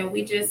me and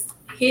we just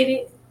hit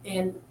it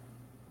and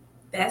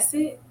that's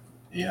it.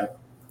 Yeah.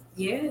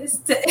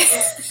 Yes.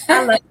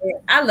 I love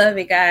it. I love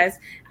it, guys.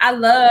 I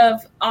love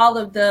all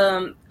of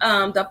the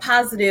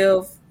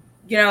positive,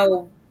 you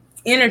know,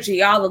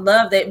 energy, all the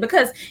love that,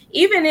 because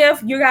even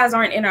if you guys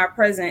aren't in our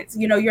presence,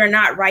 you know, you're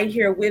not right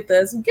here with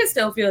us, we can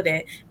still feel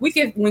that. We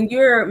can, when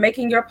you're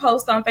making your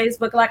post on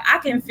Facebook, like I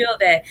can feel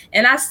that.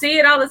 And I see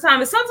it all the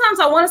time. And sometimes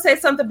I want to say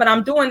something, but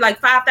I'm doing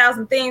like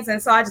 5,000 things.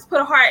 And so I just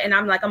put a heart and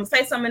I'm like, I'm gonna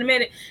say something in a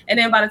minute. And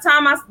then by the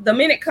time the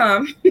minute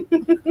come,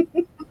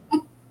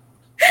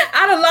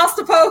 I'd have lost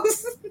the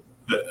post.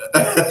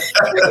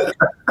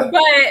 But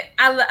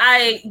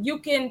you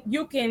can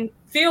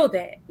feel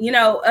that, you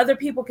know, other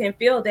people can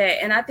feel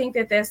that. And I think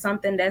that there's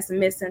something that's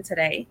missing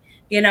today,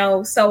 you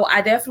know, so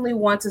I definitely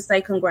want to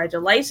say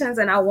congratulations.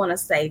 And I want to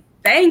say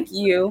thank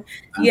you,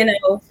 you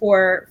know,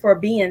 for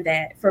being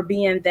that,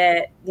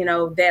 you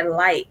know, that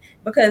light,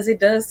 because it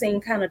does seem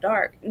kind of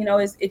dark, you know,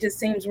 it just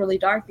seems really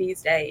dark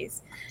these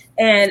days.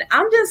 And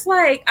I'm just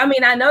like, I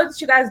mean, I know that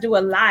you guys do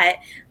a lot,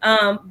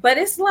 but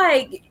it's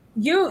like,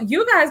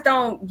 you guys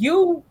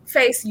you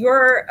face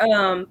your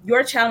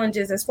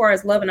challenges as far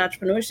as love and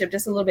entrepreneurship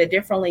just a little bit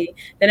differently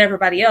than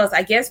everybody else,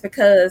 I guess,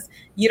 because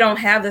you don't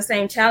have the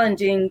same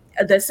challenges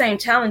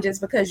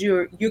because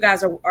you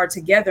guys are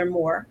together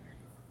more.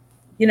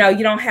 You know,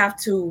 you don't have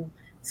to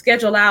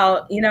schedule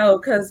out, you know,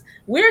 because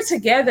we're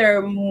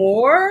together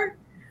more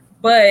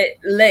but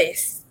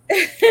less.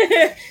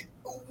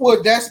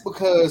 Well, that's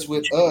because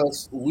with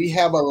us, we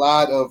have a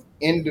lot of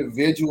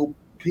individual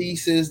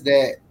pieces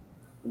that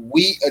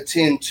we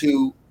attend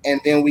to, and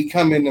then we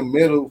come in the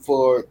middle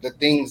for the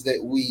things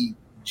that we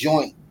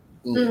join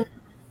in.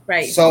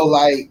 Right. So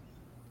like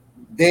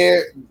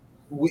the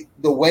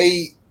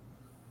way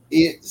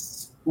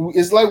it's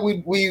like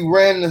we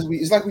run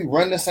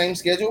the same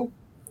schedule,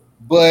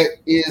 but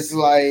it's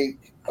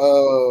like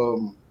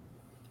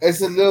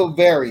it's a little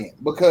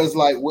variant because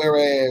like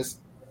whereas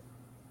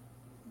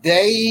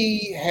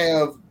they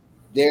have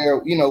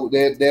their, you know,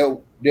 their 9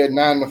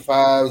 to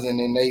 5s, and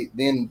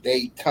then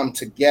they come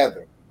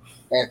together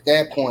at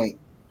that point.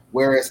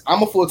 Whereas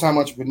I'm a full-time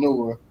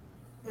entrepreneur,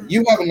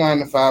 you have a 9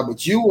 to 5,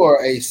 but you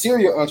are a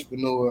serial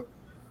entrepreneur.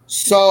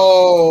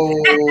 So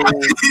you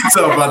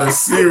talking about a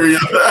serial?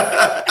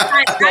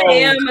 I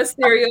am a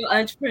serial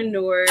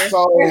entrepreneur.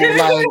 So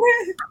like,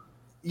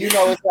 you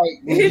know, it's like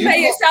you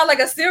made it sound like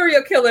a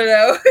serial killer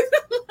though.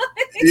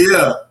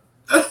 Yeah.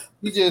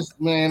 You just,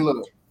 man,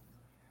 look.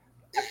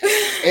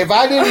 If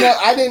I didn't know,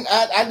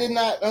 I did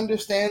not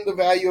understand the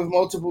value of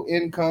multiple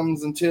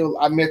incomes until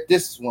I met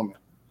this woman.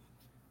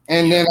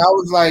 And then I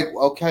was like,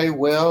 okay,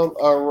 well,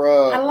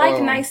 I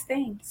like nice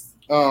things.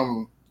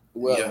 well,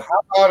 Yeah.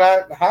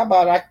 how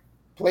about I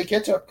play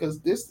catch up because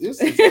this is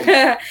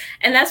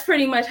And that's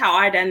pretty much how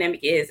our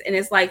dynamic is. And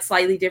it's like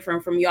slightly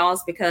different from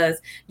y'all's because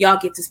y'all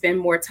get to spend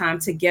more time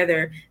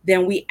together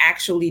than we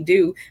actually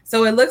do.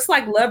 So it looks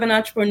like love and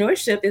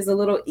entrepreneurship is a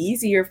little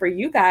easier for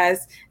you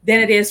guys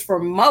than it is for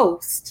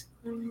most.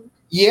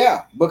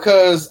 yeah,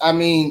 because I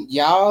mean,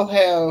 y'all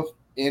have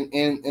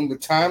in the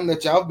time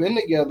that y'all been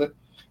together,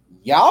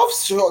 y'all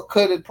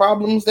shortcutted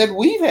problems that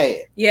we've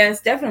had.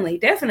 Yes, definitely,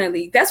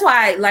 definitely. That's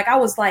why, like, I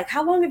was like,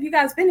 "How long have you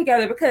guys been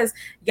together?" Because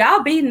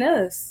y'all beating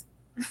us.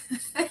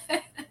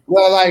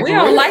 Well, like We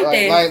don't like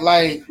like, that.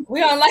 like We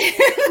don't like.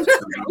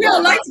 We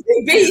don't like to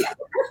be beat.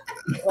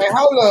 like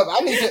hold up,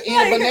 I need to eat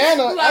a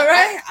banana. Like,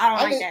 right? I don't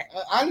like need, that.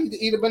 I need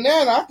to eat a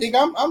banana. I think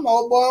I'm the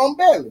old boy on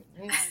belly.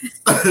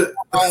 I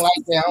don't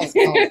like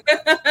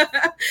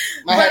that.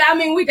 But I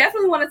mean, we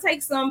definitely want to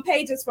take some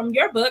pages from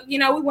your book. You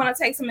know, we want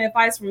to take some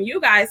advice from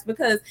you guys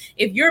because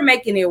if you're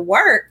making it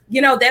work,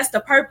 you know, that's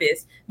the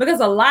purpose. Because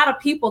a lot of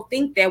people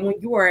think that when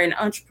you are an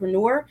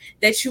entrepreneur,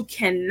 that you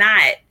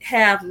cannot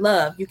have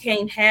love, you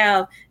can't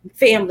have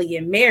family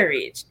and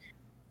marriage.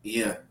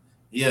 Yeah,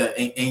 yeah,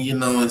 and you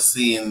know, and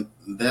seeing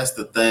that's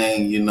the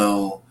thing, you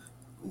know,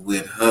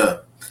 with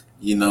her,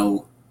 you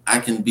know, I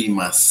can be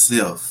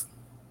myself.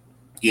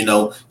 You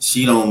know,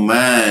 she don't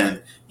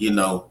mind, you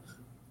know,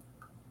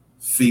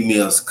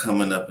 females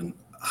coming up and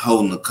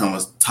holding the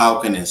comments,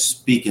 talking and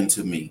speaking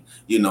to me.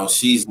 You know,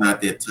 she's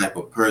not that type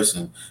of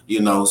person.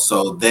 You know,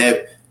 so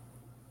that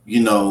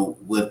you know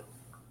with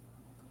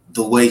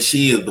the way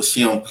she is, but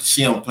she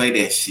don't play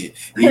that shit.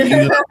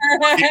 You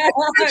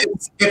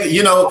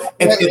know,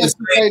 Let's just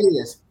say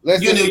this.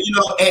 Let's you know, just you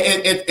know,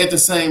 at the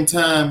same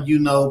time, you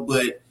know,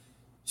 but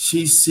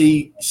she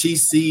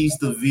sees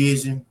the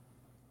vision,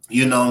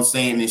 you know what I'm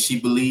saying, and she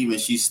believe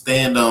and she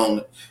stand on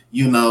it,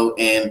 you know,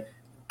 and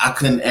I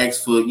couldn't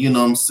ask for, you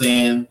know what I'm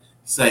saying,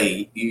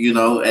 say, you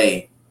know,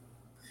 hey,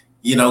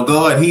 you know,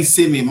 God, he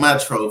sent me my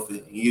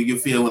trophy. You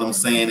feel what I'm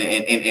saying?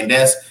 And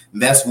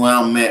that's where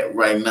I'm at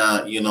right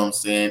now, you know what I'm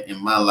saying,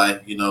 in my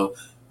life, you know,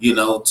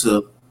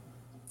 to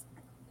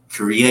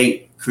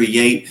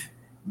create,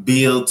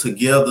 build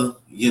together,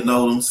 you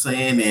know what I'm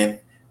saying? And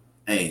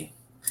hey,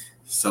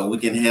 so we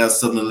can have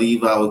something to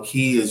leave our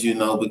kids, you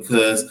know,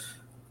 because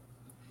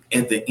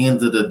at the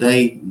end of the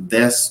day,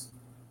 that's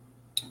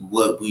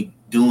what we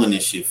doing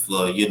this shit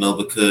for, you know,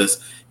 because,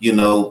 you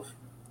know,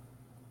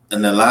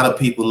 and a lot of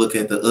people look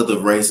at the other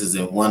races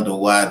and wonder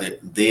why that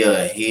they're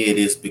ahead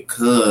is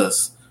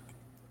because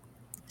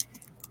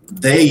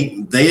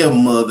their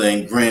mother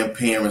and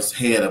grandparents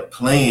had a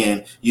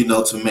plan, you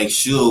know, to make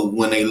sure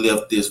when they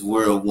left this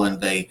world one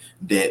day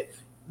that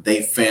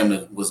their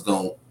family was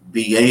gonna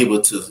be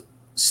able to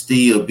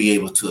still be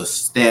able to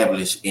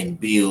establish and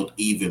build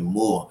even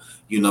more,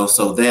 you know.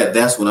 So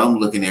that's what I'm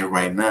looking at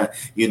right now,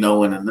 you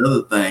know. And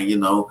another thing, you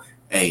know,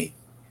 hey,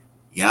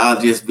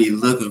 y'all just be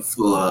looking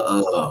for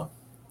a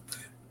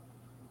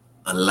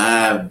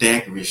live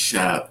daiquiri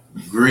shop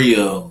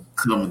grill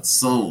coming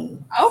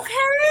soon. Okay.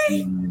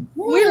 Mm.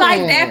 We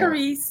like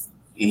daiquiris.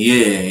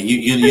 Yeah,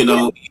 you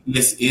know,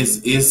 it's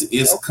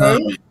okay.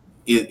 coming.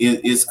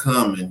 It's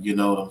coming. You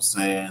know what I'm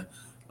saying?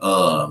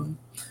 Um,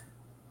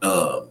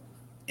 uh,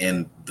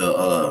 and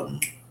the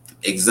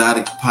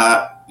exotic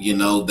pop, you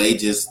know, they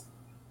just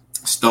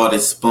started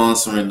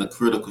sponsoring the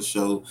Critical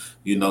Show.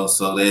 You know,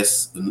 so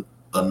that's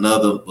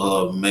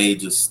another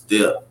major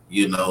step.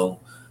 You know,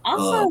 uh,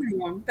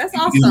 Awesome. That's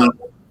you know, awesome.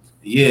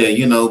 yeah,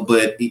 you know,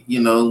 but you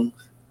know,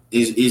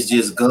 it's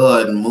just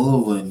God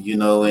moving, you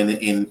know, and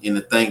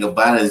the thing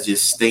about it is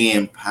just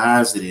staying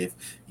positive,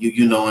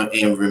 you know,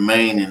 and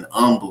remaining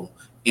humble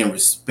and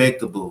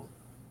respectable,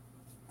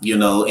 you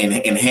know,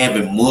 and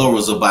having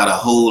morals about a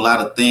whole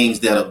lot of things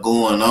that are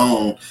going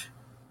on,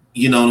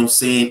 you know what I'm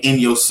saying, in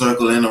your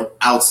circle and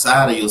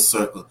outside of your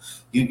circle.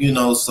 You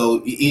know,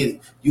 so you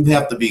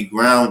have to be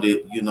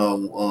grounded, you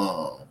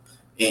know,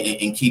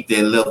 and keep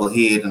that level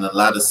head in a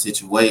lot of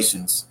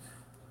situations.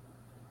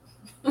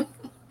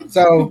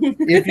 So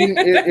if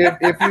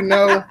you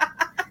know,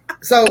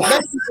 so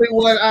basically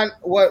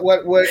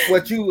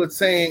what you were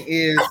saying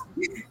is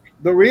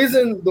the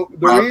reason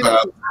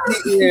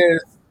she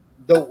is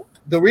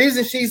the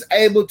reason she's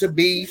able to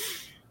be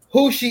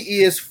who she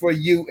is for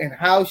you and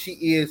how she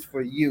is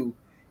for you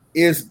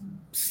is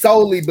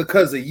solely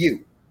because of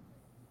you.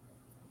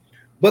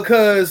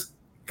 Because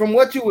from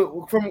what you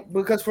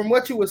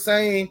were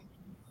saying,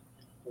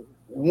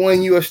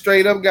 when you're a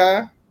straight up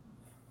guy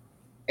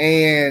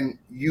and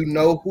you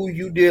know who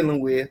you dealing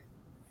with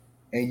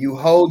and you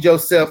hold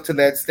yourself to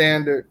that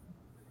standard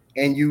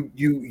and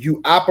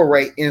you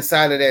operate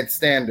inside of that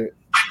standard,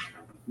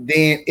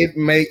 then it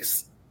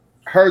makes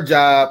her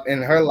job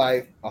and her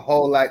life a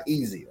whole lot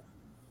easier.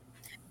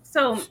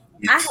 So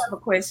I have a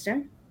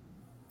question.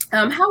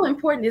 How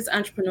important is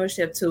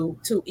entrepreneurship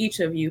to each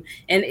of you?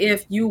 And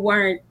if you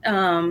weren't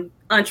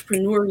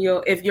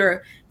entrepreneurial, if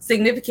your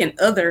significant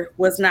other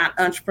was not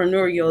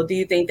entrepreneurial, do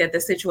you think that the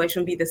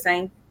situation would be the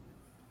same?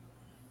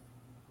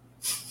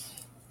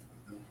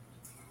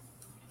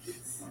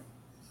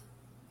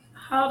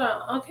 Hold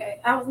on. Okay,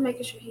 I was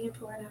making sure he didn't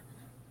pour it out.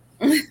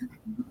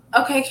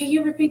 Okay, can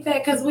you repeat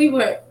that? Because we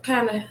were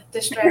kind of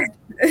distracted.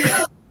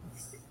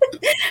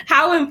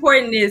 How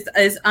important is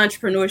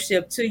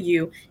entrepreneurship to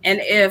you? And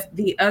if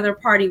the other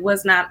party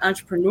was not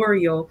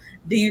entrepreneurial,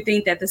 do you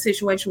think that the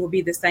situation would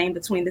be the same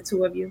between the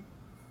two of you?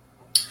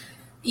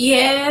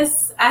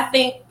 Yes, I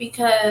think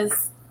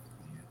because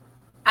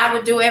I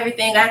would do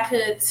everything I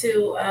could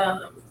to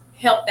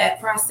help that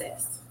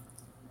process.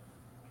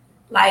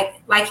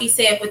 Like he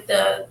said with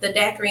the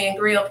daiquiri and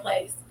grill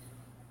place.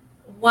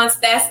 Once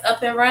that's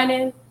up and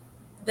running,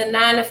 the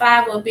 9 to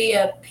 5 will be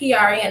a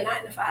PRN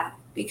 9 to 5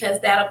 because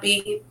that'll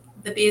be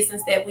the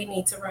business that we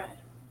need to run.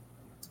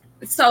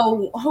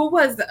 So who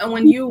was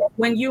when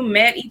you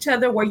met each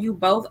other, were you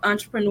both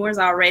entrepreneurs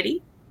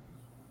already?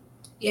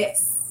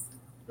 Yes.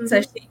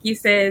 So Shiki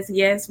says,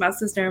 yes, my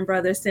sister and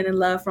brother sending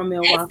love from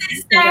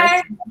Milwaukee.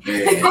 Hey,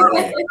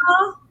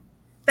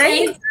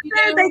 Thank you,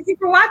 sister. Thank you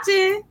for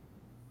watching.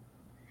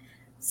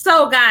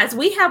 So guys,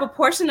 we have a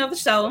portion of the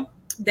show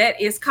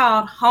that is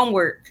called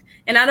homework.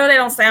 And I know they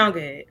don't sound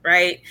good,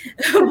 right?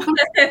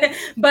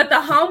 But the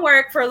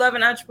homework for Love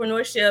and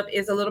Entrepreneurship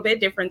is a little bit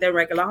different than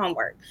regular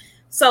homework.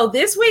 So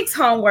this week's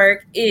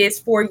homework is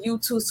for you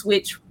to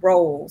switch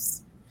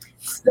roles.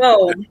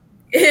 So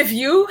if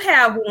you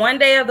have for one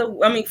day of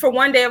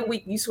the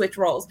week, you switch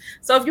roles.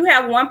 So if you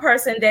have one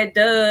person that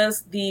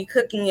does the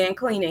cooking and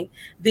cleaning,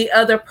 the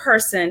other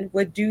person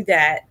would do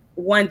that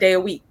one day a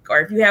week.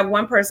 Or if you have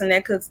one person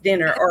that cooks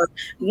dinner, or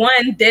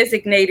one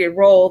designated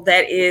role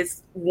that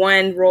is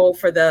one role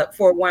for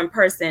one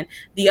person,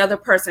 the other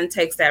person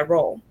takes that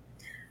role.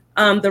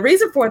 The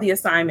reason for the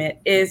assignment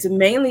is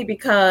mainly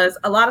because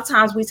a lot of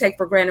times we take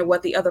for granted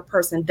what the other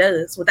person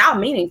does without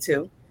meaning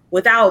to,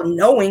 without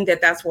knowing that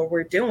that's what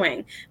we're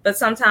doing. But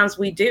sometimes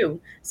we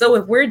do. So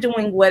if we're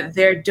doing what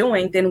they're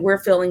doing, then we're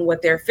feeling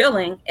what they're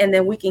feeling, and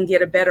then we can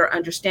get a better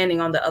understanding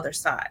on the other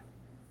side.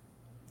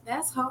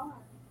 That's hard.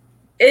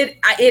 It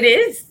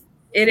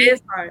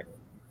is hard.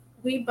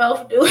 We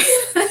both do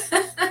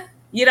it.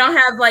 You don't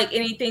have like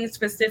anything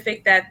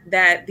specific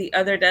that the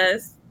other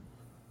does?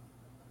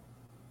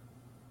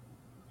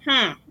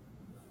 I'm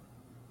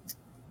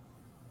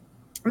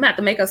gonna have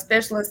to make a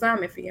special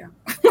assignment for you.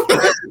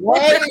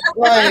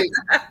 Right.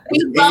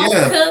 We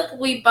both cook,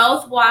 we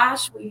both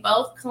wash, we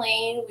both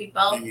clean, we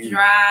both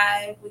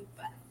drive.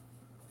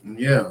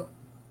 Yeah.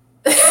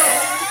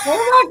 Oh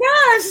my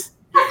gosh.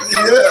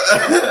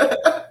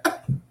 Yeah.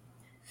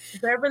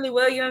 Beverly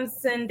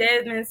Williamson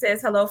Desmond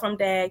says hello from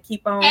Dad.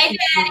 Keep on. Hey,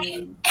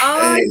 keeping.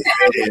 Oh,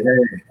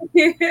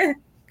 Hey.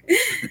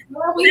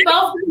 well, we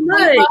both.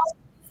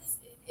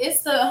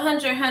 It's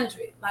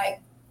 100.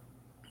 Like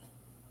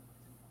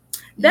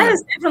that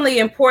is definitely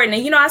important.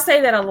 And, I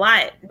say that a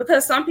lot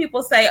because some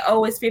people say,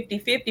 oh, it's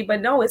 50-50,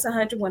 but no, it's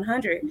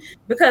 100-100.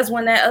 Because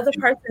when that other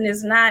person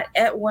is not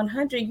at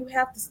 100, you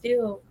have to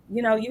still,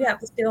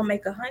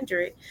 make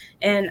 100.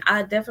 And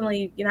I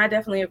definitely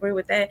agree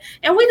with that.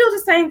 And we do the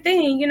same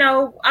thing,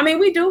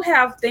 we do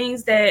have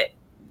things that,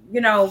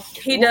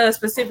 he does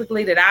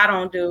specifically that I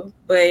don't do,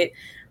 but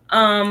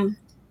I'm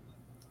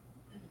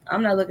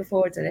not looking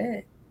forward to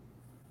that.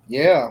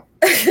 Yeah.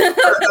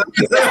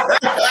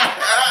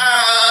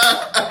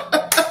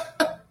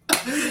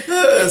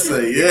 So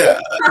yeah.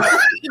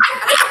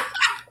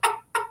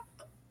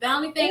 The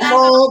only thing come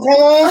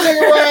on,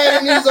 take a ride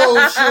in these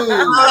old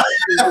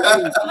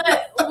shoes.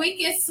 But we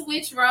can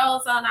switch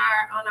roles on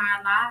our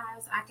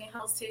lives. I can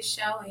host his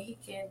show and he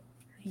can.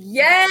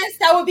 Yes,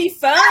 that would be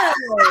fun.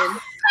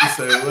 You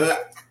say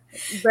what?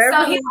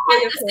 So he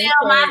would have to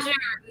sell my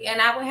jewelry and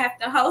I would have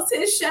to host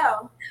his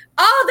show.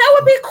 Oh, that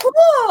would be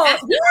cool.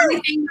 That's the only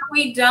thing that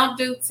we don't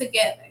do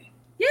together.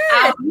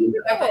 Yeah.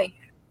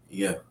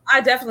 Yeah.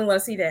 I definitely want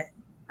to see that.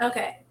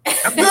 Okay.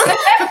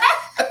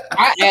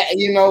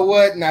 You know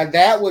what? Now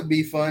that would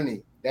be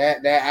funny.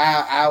 That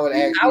I would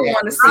actually. I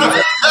want to see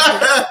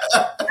that.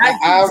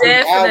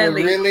 I would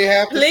really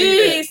have to.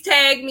 Please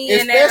tag me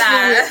in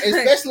that live.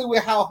 Especially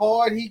with how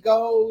hard he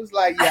goes.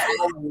 Like, yeah,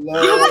 I would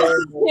love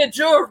your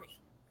jewelry.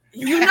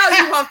 You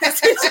want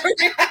this jewelry.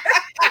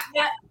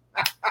 Yeah.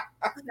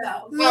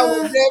 No.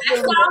 That's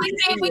the only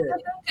thing we can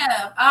think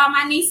of.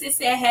 My nieces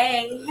said,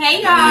 hey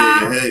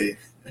y'all.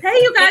 Hey,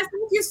 you guys,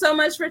 thank you so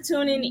much for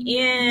tuning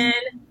in.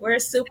 We're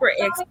super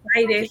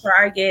excited for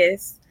our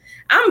guests.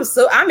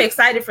 I'm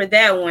excited for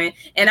that one.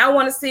 And I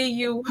want to see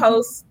you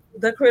host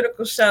the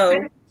Critical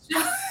Show.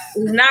 It's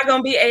not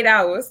gonna be 8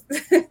 hours. We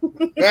ain't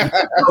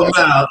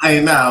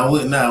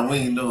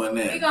doing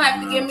that. You're gonna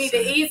have to give me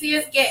the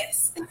easiest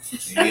guess.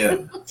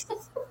 Yeah.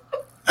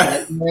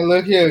 Man,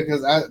 look here,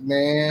 because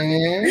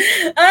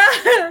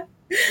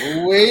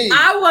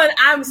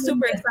I'm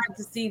super excited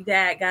to see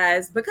that,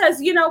 guys,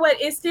 because you know what,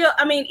 it's still,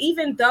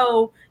 even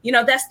though,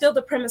 that's still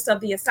the premise of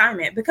the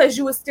assignment, because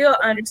you would still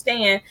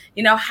understand,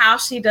 how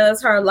she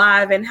does her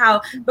live and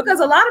how, because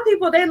a lot of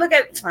people, they look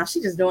at,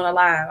 she's just doing a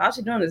live. All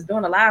she's doing is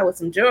doing a live with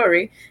some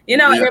jewelry,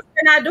 and if we're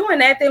not doing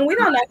that, then we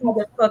don't know how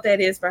difficult that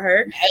is for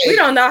her. We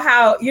don't know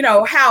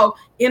how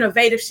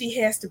innovative she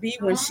has to be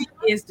when she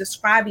is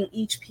describing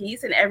each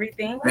piece and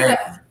everything.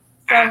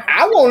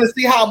 I want to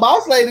see how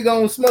Boss Lady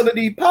gonna smother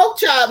these pork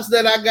chops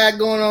that I got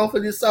going on for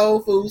this Soul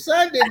Food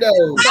Sunday,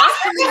 though.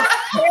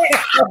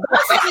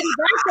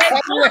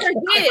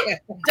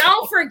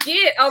 Don't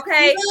forget,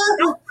 okay?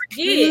 Don't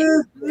forget,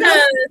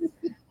 because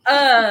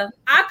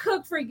I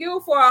cooked for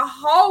you for a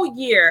whole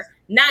year,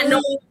 not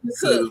knowing you could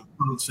cook.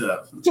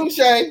 Touche,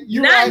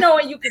 you not right.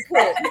 knowing you could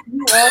cook.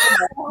 You are right.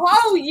 A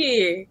whole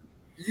year.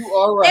 You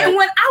are right. And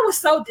when I was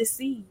so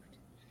deceived.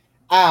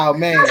 Oh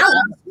man,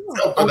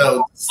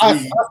 I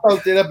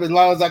soaked it up as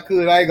long as I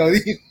could. I ain't gonna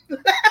eat. A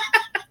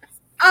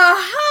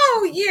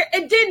whole year.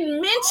 It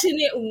didn't mention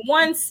it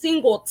one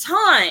single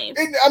time.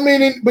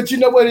 But you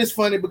know what? It's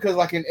funny because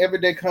like in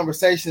everyday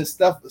conversation,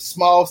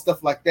 small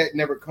stuff like that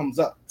never comes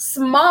up.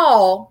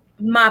 Small,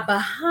 my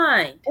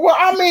behind.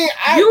 Well,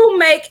 you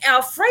make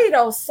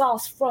Alfredo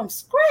sauce from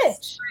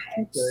scratch.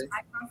 Okay.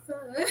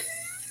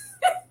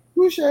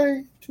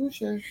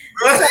 Touche.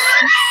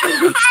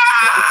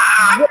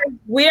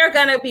 We are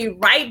going to be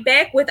right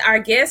back with our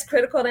guest,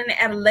 Critical and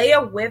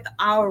Adelaide, with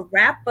our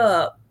wrap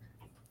up.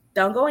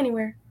 Don't go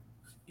anywhere.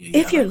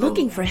 If you're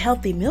looking for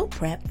healthy meal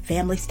prep,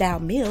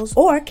 family-style meals,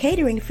 or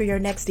catering for your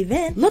next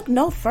event, look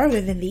no further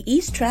than the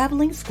East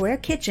Traveling Square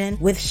Kitchen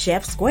with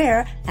Chef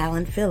Square,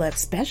 Alan Phillips,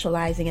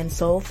 specializing in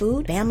soul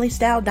food,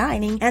 family-style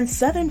dining, and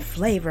southern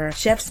flavor.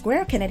 Chef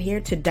Square can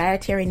adhere to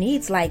dietary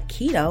needs like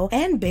keto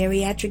and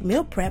bariatric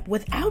meal prep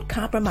without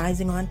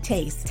compromising on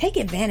taste. Take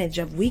advantage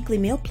of weekly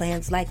meal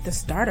plans like the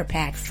Starter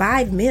Pack,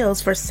 5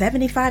 meals for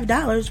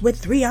 $75 with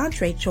 3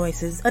 entree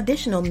choices.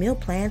 Additional meal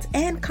plans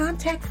and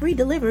contact-free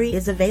delivery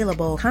is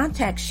available.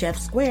 Contact Chef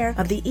Square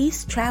of the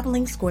East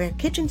Traveling Square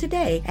Kitchen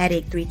today at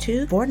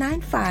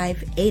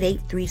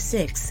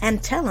 832-495-8836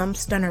 and tell them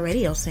Stunner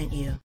Radio sent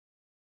you.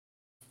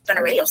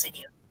 Stunner Radio sent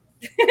you.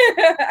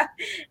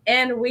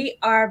 And we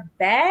are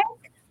back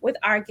with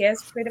our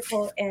guest,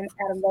 Critical and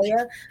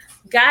Adelaide.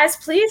 Guys,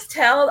 please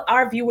tell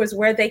our viewers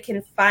where they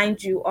can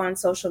find you on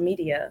social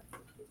media.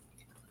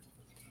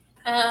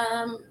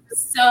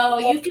 So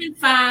you can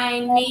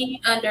find me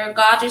under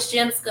Gorgeous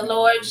Gems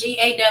Galore,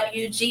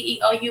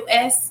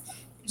 GAWGEOUS.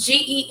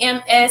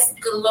 GEMS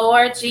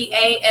Galore,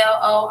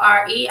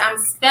 GALORE. I'm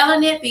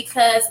spelling it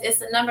because it's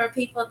a number of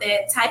people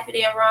that type it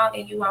in wrong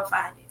and you won't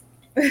find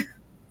it.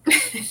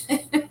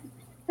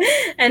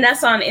 And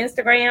that's on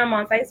Instagram,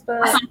 on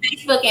Facebook? That's on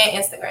Facebook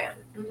and Instagram.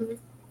 Mm-hmm.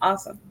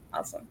 Awesome.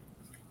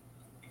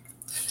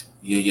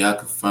 Yeah, y'all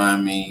can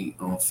find me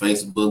on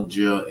Facebook,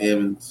 Gerald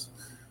Evans.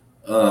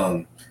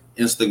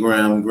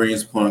 Instagram,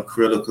 Greenspoint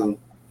Critical,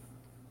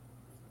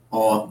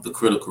 or the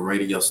Critical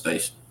Radio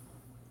Station.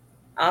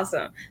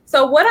 Awesome.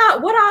 So what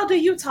all do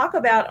you talk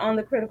about on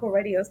the Critical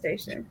Radio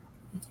Station?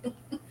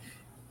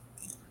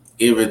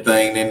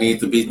 Everything that needs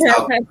to be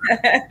talked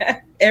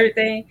about.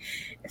 Everything.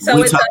 So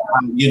we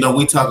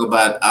talk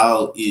about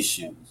our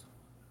issues.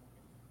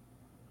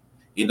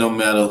 It don't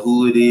matter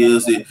who it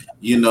is.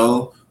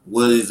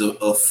 Whether it's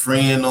a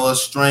friend or a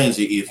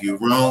stranger. If you're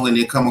wrong and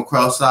it come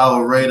across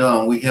our radar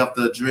and we have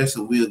to address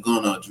it, we're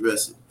gonna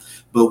address it.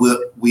 But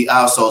we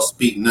also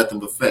speak nothing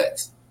but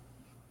facts.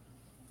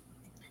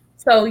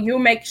 So you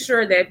make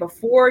sure that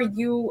before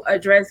you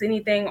address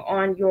anything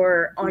on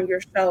your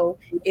show,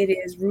 it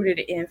is rooted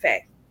in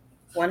fact,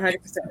 100%.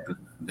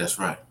 That's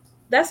right.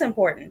 That's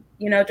important.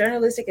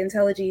 Journalistic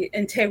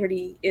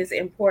integrity is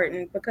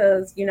important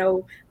because, we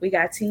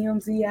got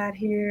TMZ out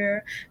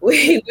here.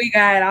 We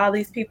got all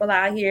these people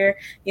out here,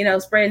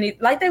 spreading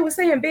it. Like they were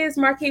saying, Biz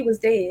Markie was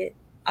dead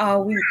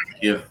all week.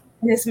 Yeah.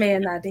 This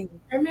man not dead.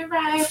 Remember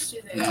I asked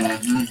you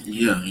that. Mm-hmm.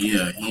 Yeah.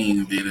 He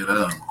ain't did it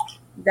all.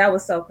 That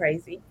was so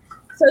crazy.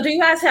 So do you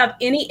guys have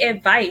any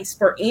advice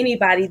for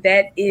anybody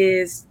that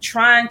is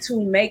trying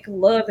to make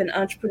love and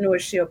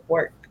entrepreneurship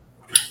work?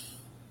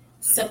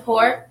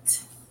 Support.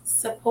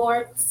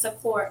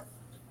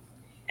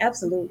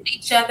 Absolutely. Lift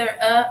each other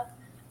up.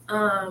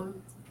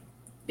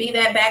 Be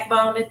that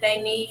backbone that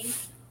they need.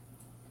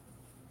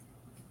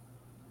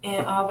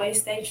 And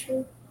always stay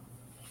true.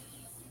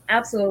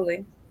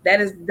 Absolutely.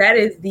 That is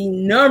the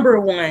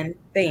number one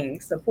thing.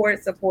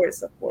 Support.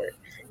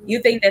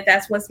 You think that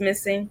that's what's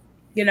missing?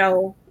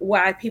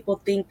 Why people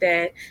think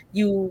that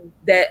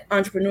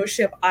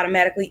entrepreneurship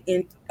automatically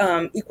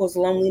equals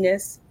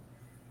loneliness?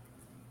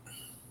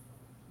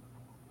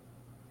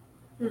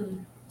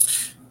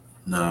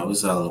 No,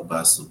 it's all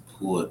about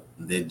support,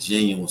 that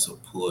genuine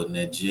support and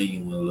that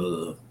genuine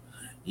love,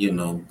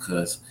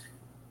 because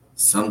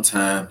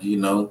sometimes,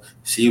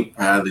 she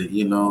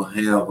probably,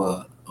 have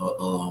an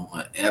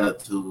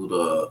attitude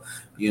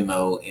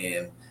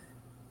and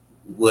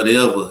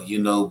whatever,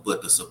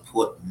 but the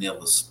support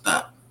never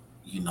stopped.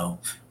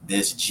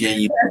 That's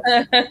genuine.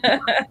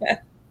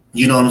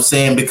 You know what I'm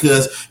saying?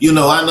 Because,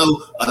 I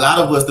know a lot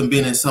of us have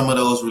been in some of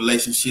those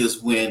relationships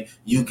when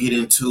you get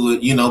into it,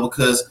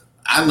 because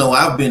I know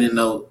I've been in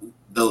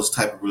those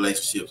type of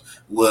relationships.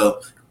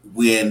 Well,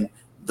 when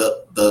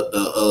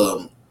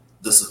the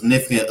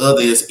significant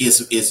other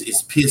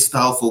is pissed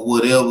off or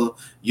whatever,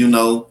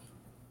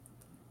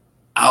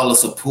 all the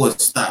support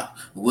stop.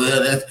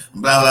 Well, that's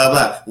blah blah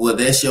blah. Well,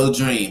 that's your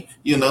dream.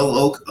 And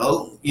that's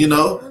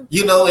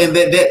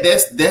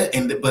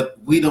that. But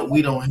we don't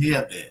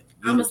have that.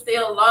 I'ma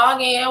still log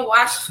in,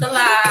 watch the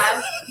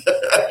live,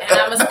 and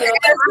I'ma still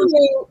I'm have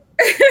attitude.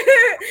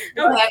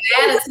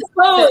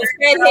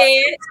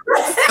 redhead.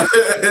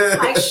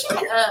 Like,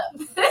 shut up.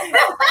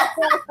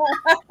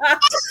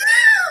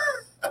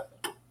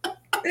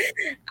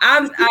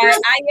 I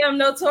am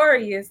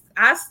notorious.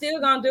 I still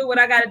gonna do what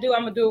I gotta do.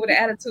 I'm gonna do it with an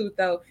attitude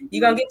though. You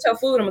gonna get your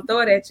food, I'm gonna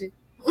throw it at you.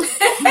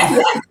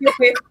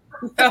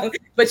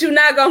 But you're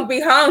not gonna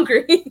be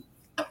hungry.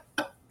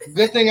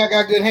 Good thing I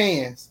got good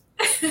hands.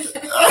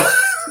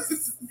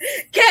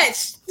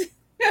 Catch.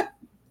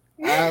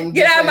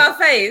 Get out of my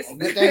face.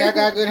 Good thing I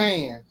got good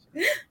hands.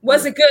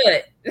 Was it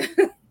good?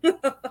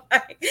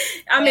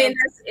 I mean,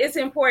 it's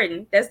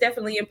important. That's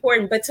definitely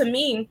important. But to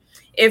me,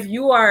 if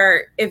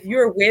you're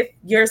with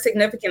your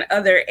significant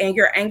other and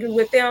you're angry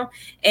with them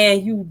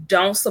and you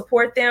don't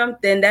support them,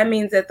 then that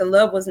means that the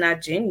love was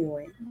not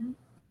genuine.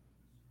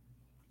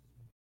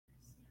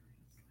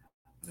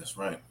 That's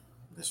right.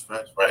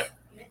 Right.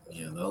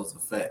 Yeah, those are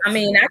facts. I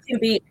mean, I can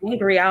be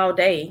angry all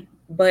day,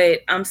 but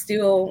I'm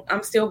still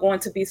going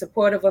to be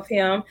supportive of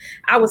him.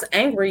 I was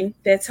angry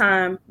that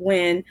time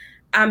when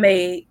I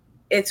made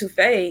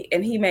etouffee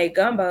and he made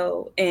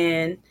gumbo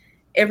and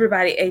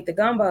everybody ate the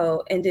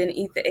gumbo and didn't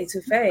eat the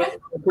etouffee,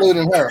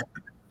 including her.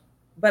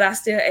 But I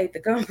still ate the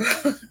gumbo.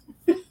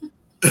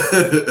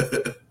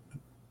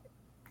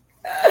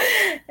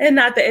 And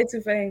not the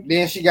etouffee.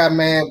 Then she got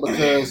mad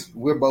because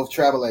we're both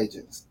travel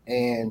agents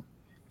and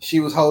she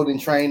was holding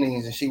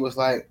trainings and she was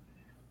like,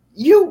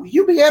 you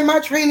be at my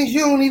trainings,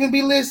 you don't even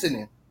be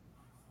listening.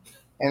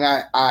 And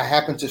I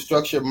happened to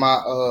structure my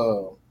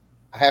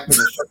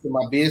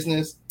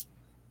business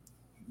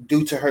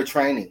due to her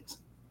trainings.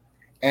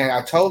 And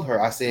I told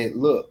her, I said,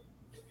 look,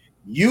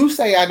 you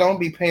say I don't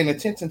be paying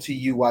attention to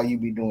you while you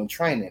be doing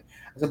training.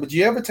 I said, but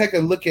you ever take a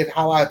look at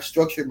how I've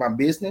structured my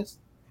business?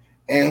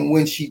 And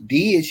when she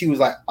did, she was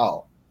like,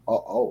 oh.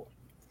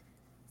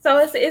 So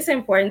it's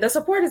important. The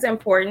support is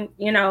important,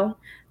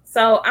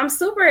 So I'm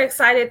super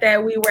excited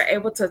that we were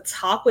able to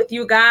talk with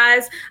you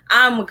guys.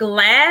 I'm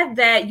glad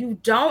that you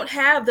don't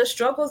have the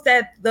struggles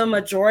that the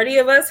majority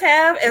of us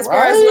have as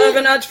far as love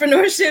and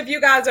entrepreneurship. You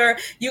guys are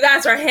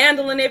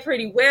handling it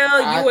pretty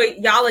well.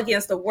 Y'all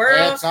against the world.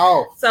 That's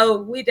all.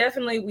 So we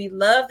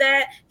love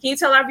that. Can you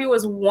tell our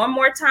viewers one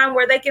more time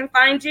where they can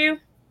find you?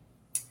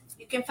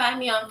 You can find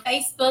me on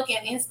Facebook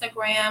and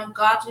Instagram,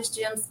 Gorgeous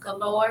Gems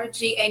Galore,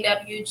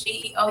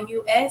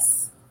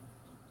 GAWGEOUS.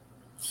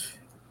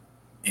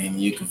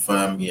 And you can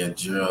find me at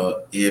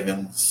Gerald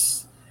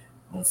Evans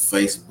on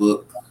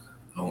Facebook,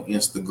 on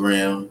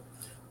Instagram,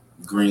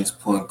 Greens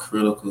Point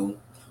Critical,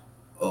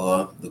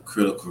 or the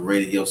Critical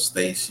Radio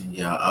Station.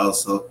 Y'all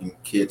also can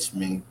catch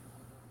me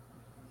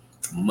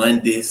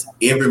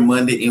every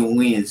Monday and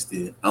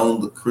Wednesday on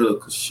the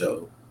Critical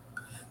Show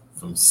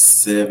from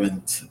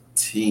 7 to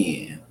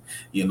 10.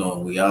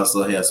 We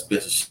also have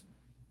special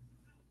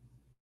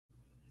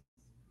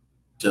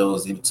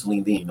shows in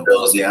between them.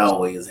 We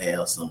always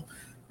have some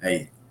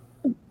live.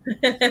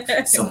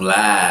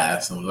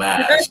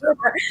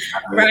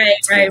 Right.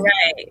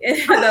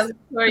 Those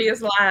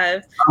glorious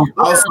lives.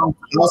 Also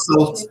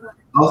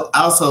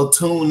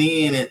tune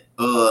in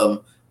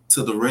to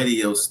the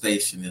radio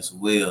station as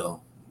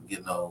well.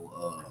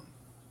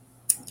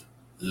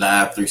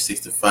 Live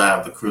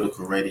 365, the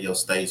Critical Radio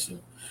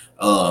Station.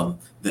 The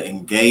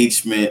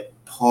engagement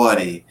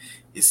party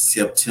is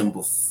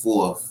September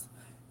 4th,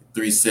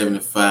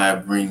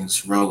 375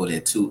 Greens Road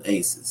at 2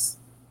 Aces.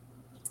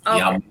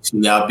 Okay.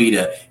 Y'all be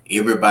there.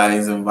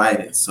 Everybody's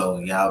invited, so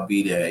y'all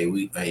be there.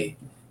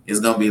 It's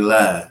gonna be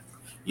live.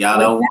 Y'all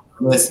don't want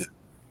to listen.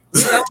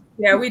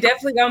 Yeah, we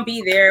definitely gonna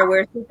be there.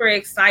 We're super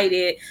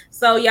excited.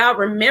 So y'all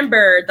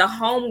remember the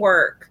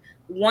homework.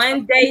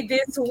 One day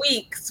this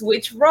week,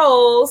 switch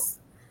roles.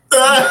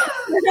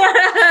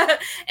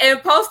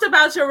 And post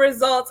about your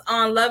results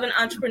on Love and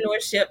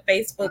Entrepreneurship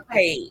Facebook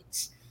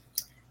page.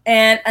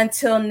 And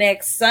until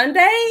next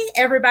Sunday,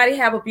 everybody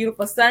have a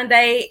beautiful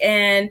Sunday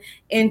and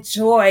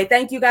enjoy.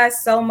 Thank you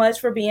guys so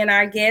much for being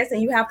our guests,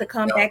 and you have to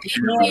come back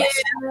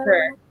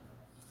again.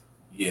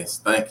 Yes,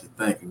 thank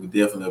you. We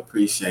definitely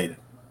appreciate it.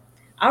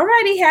 All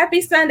righty,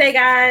 happy Sunday,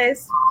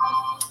 guys.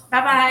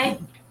 Bye-bye.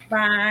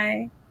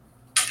 Bye.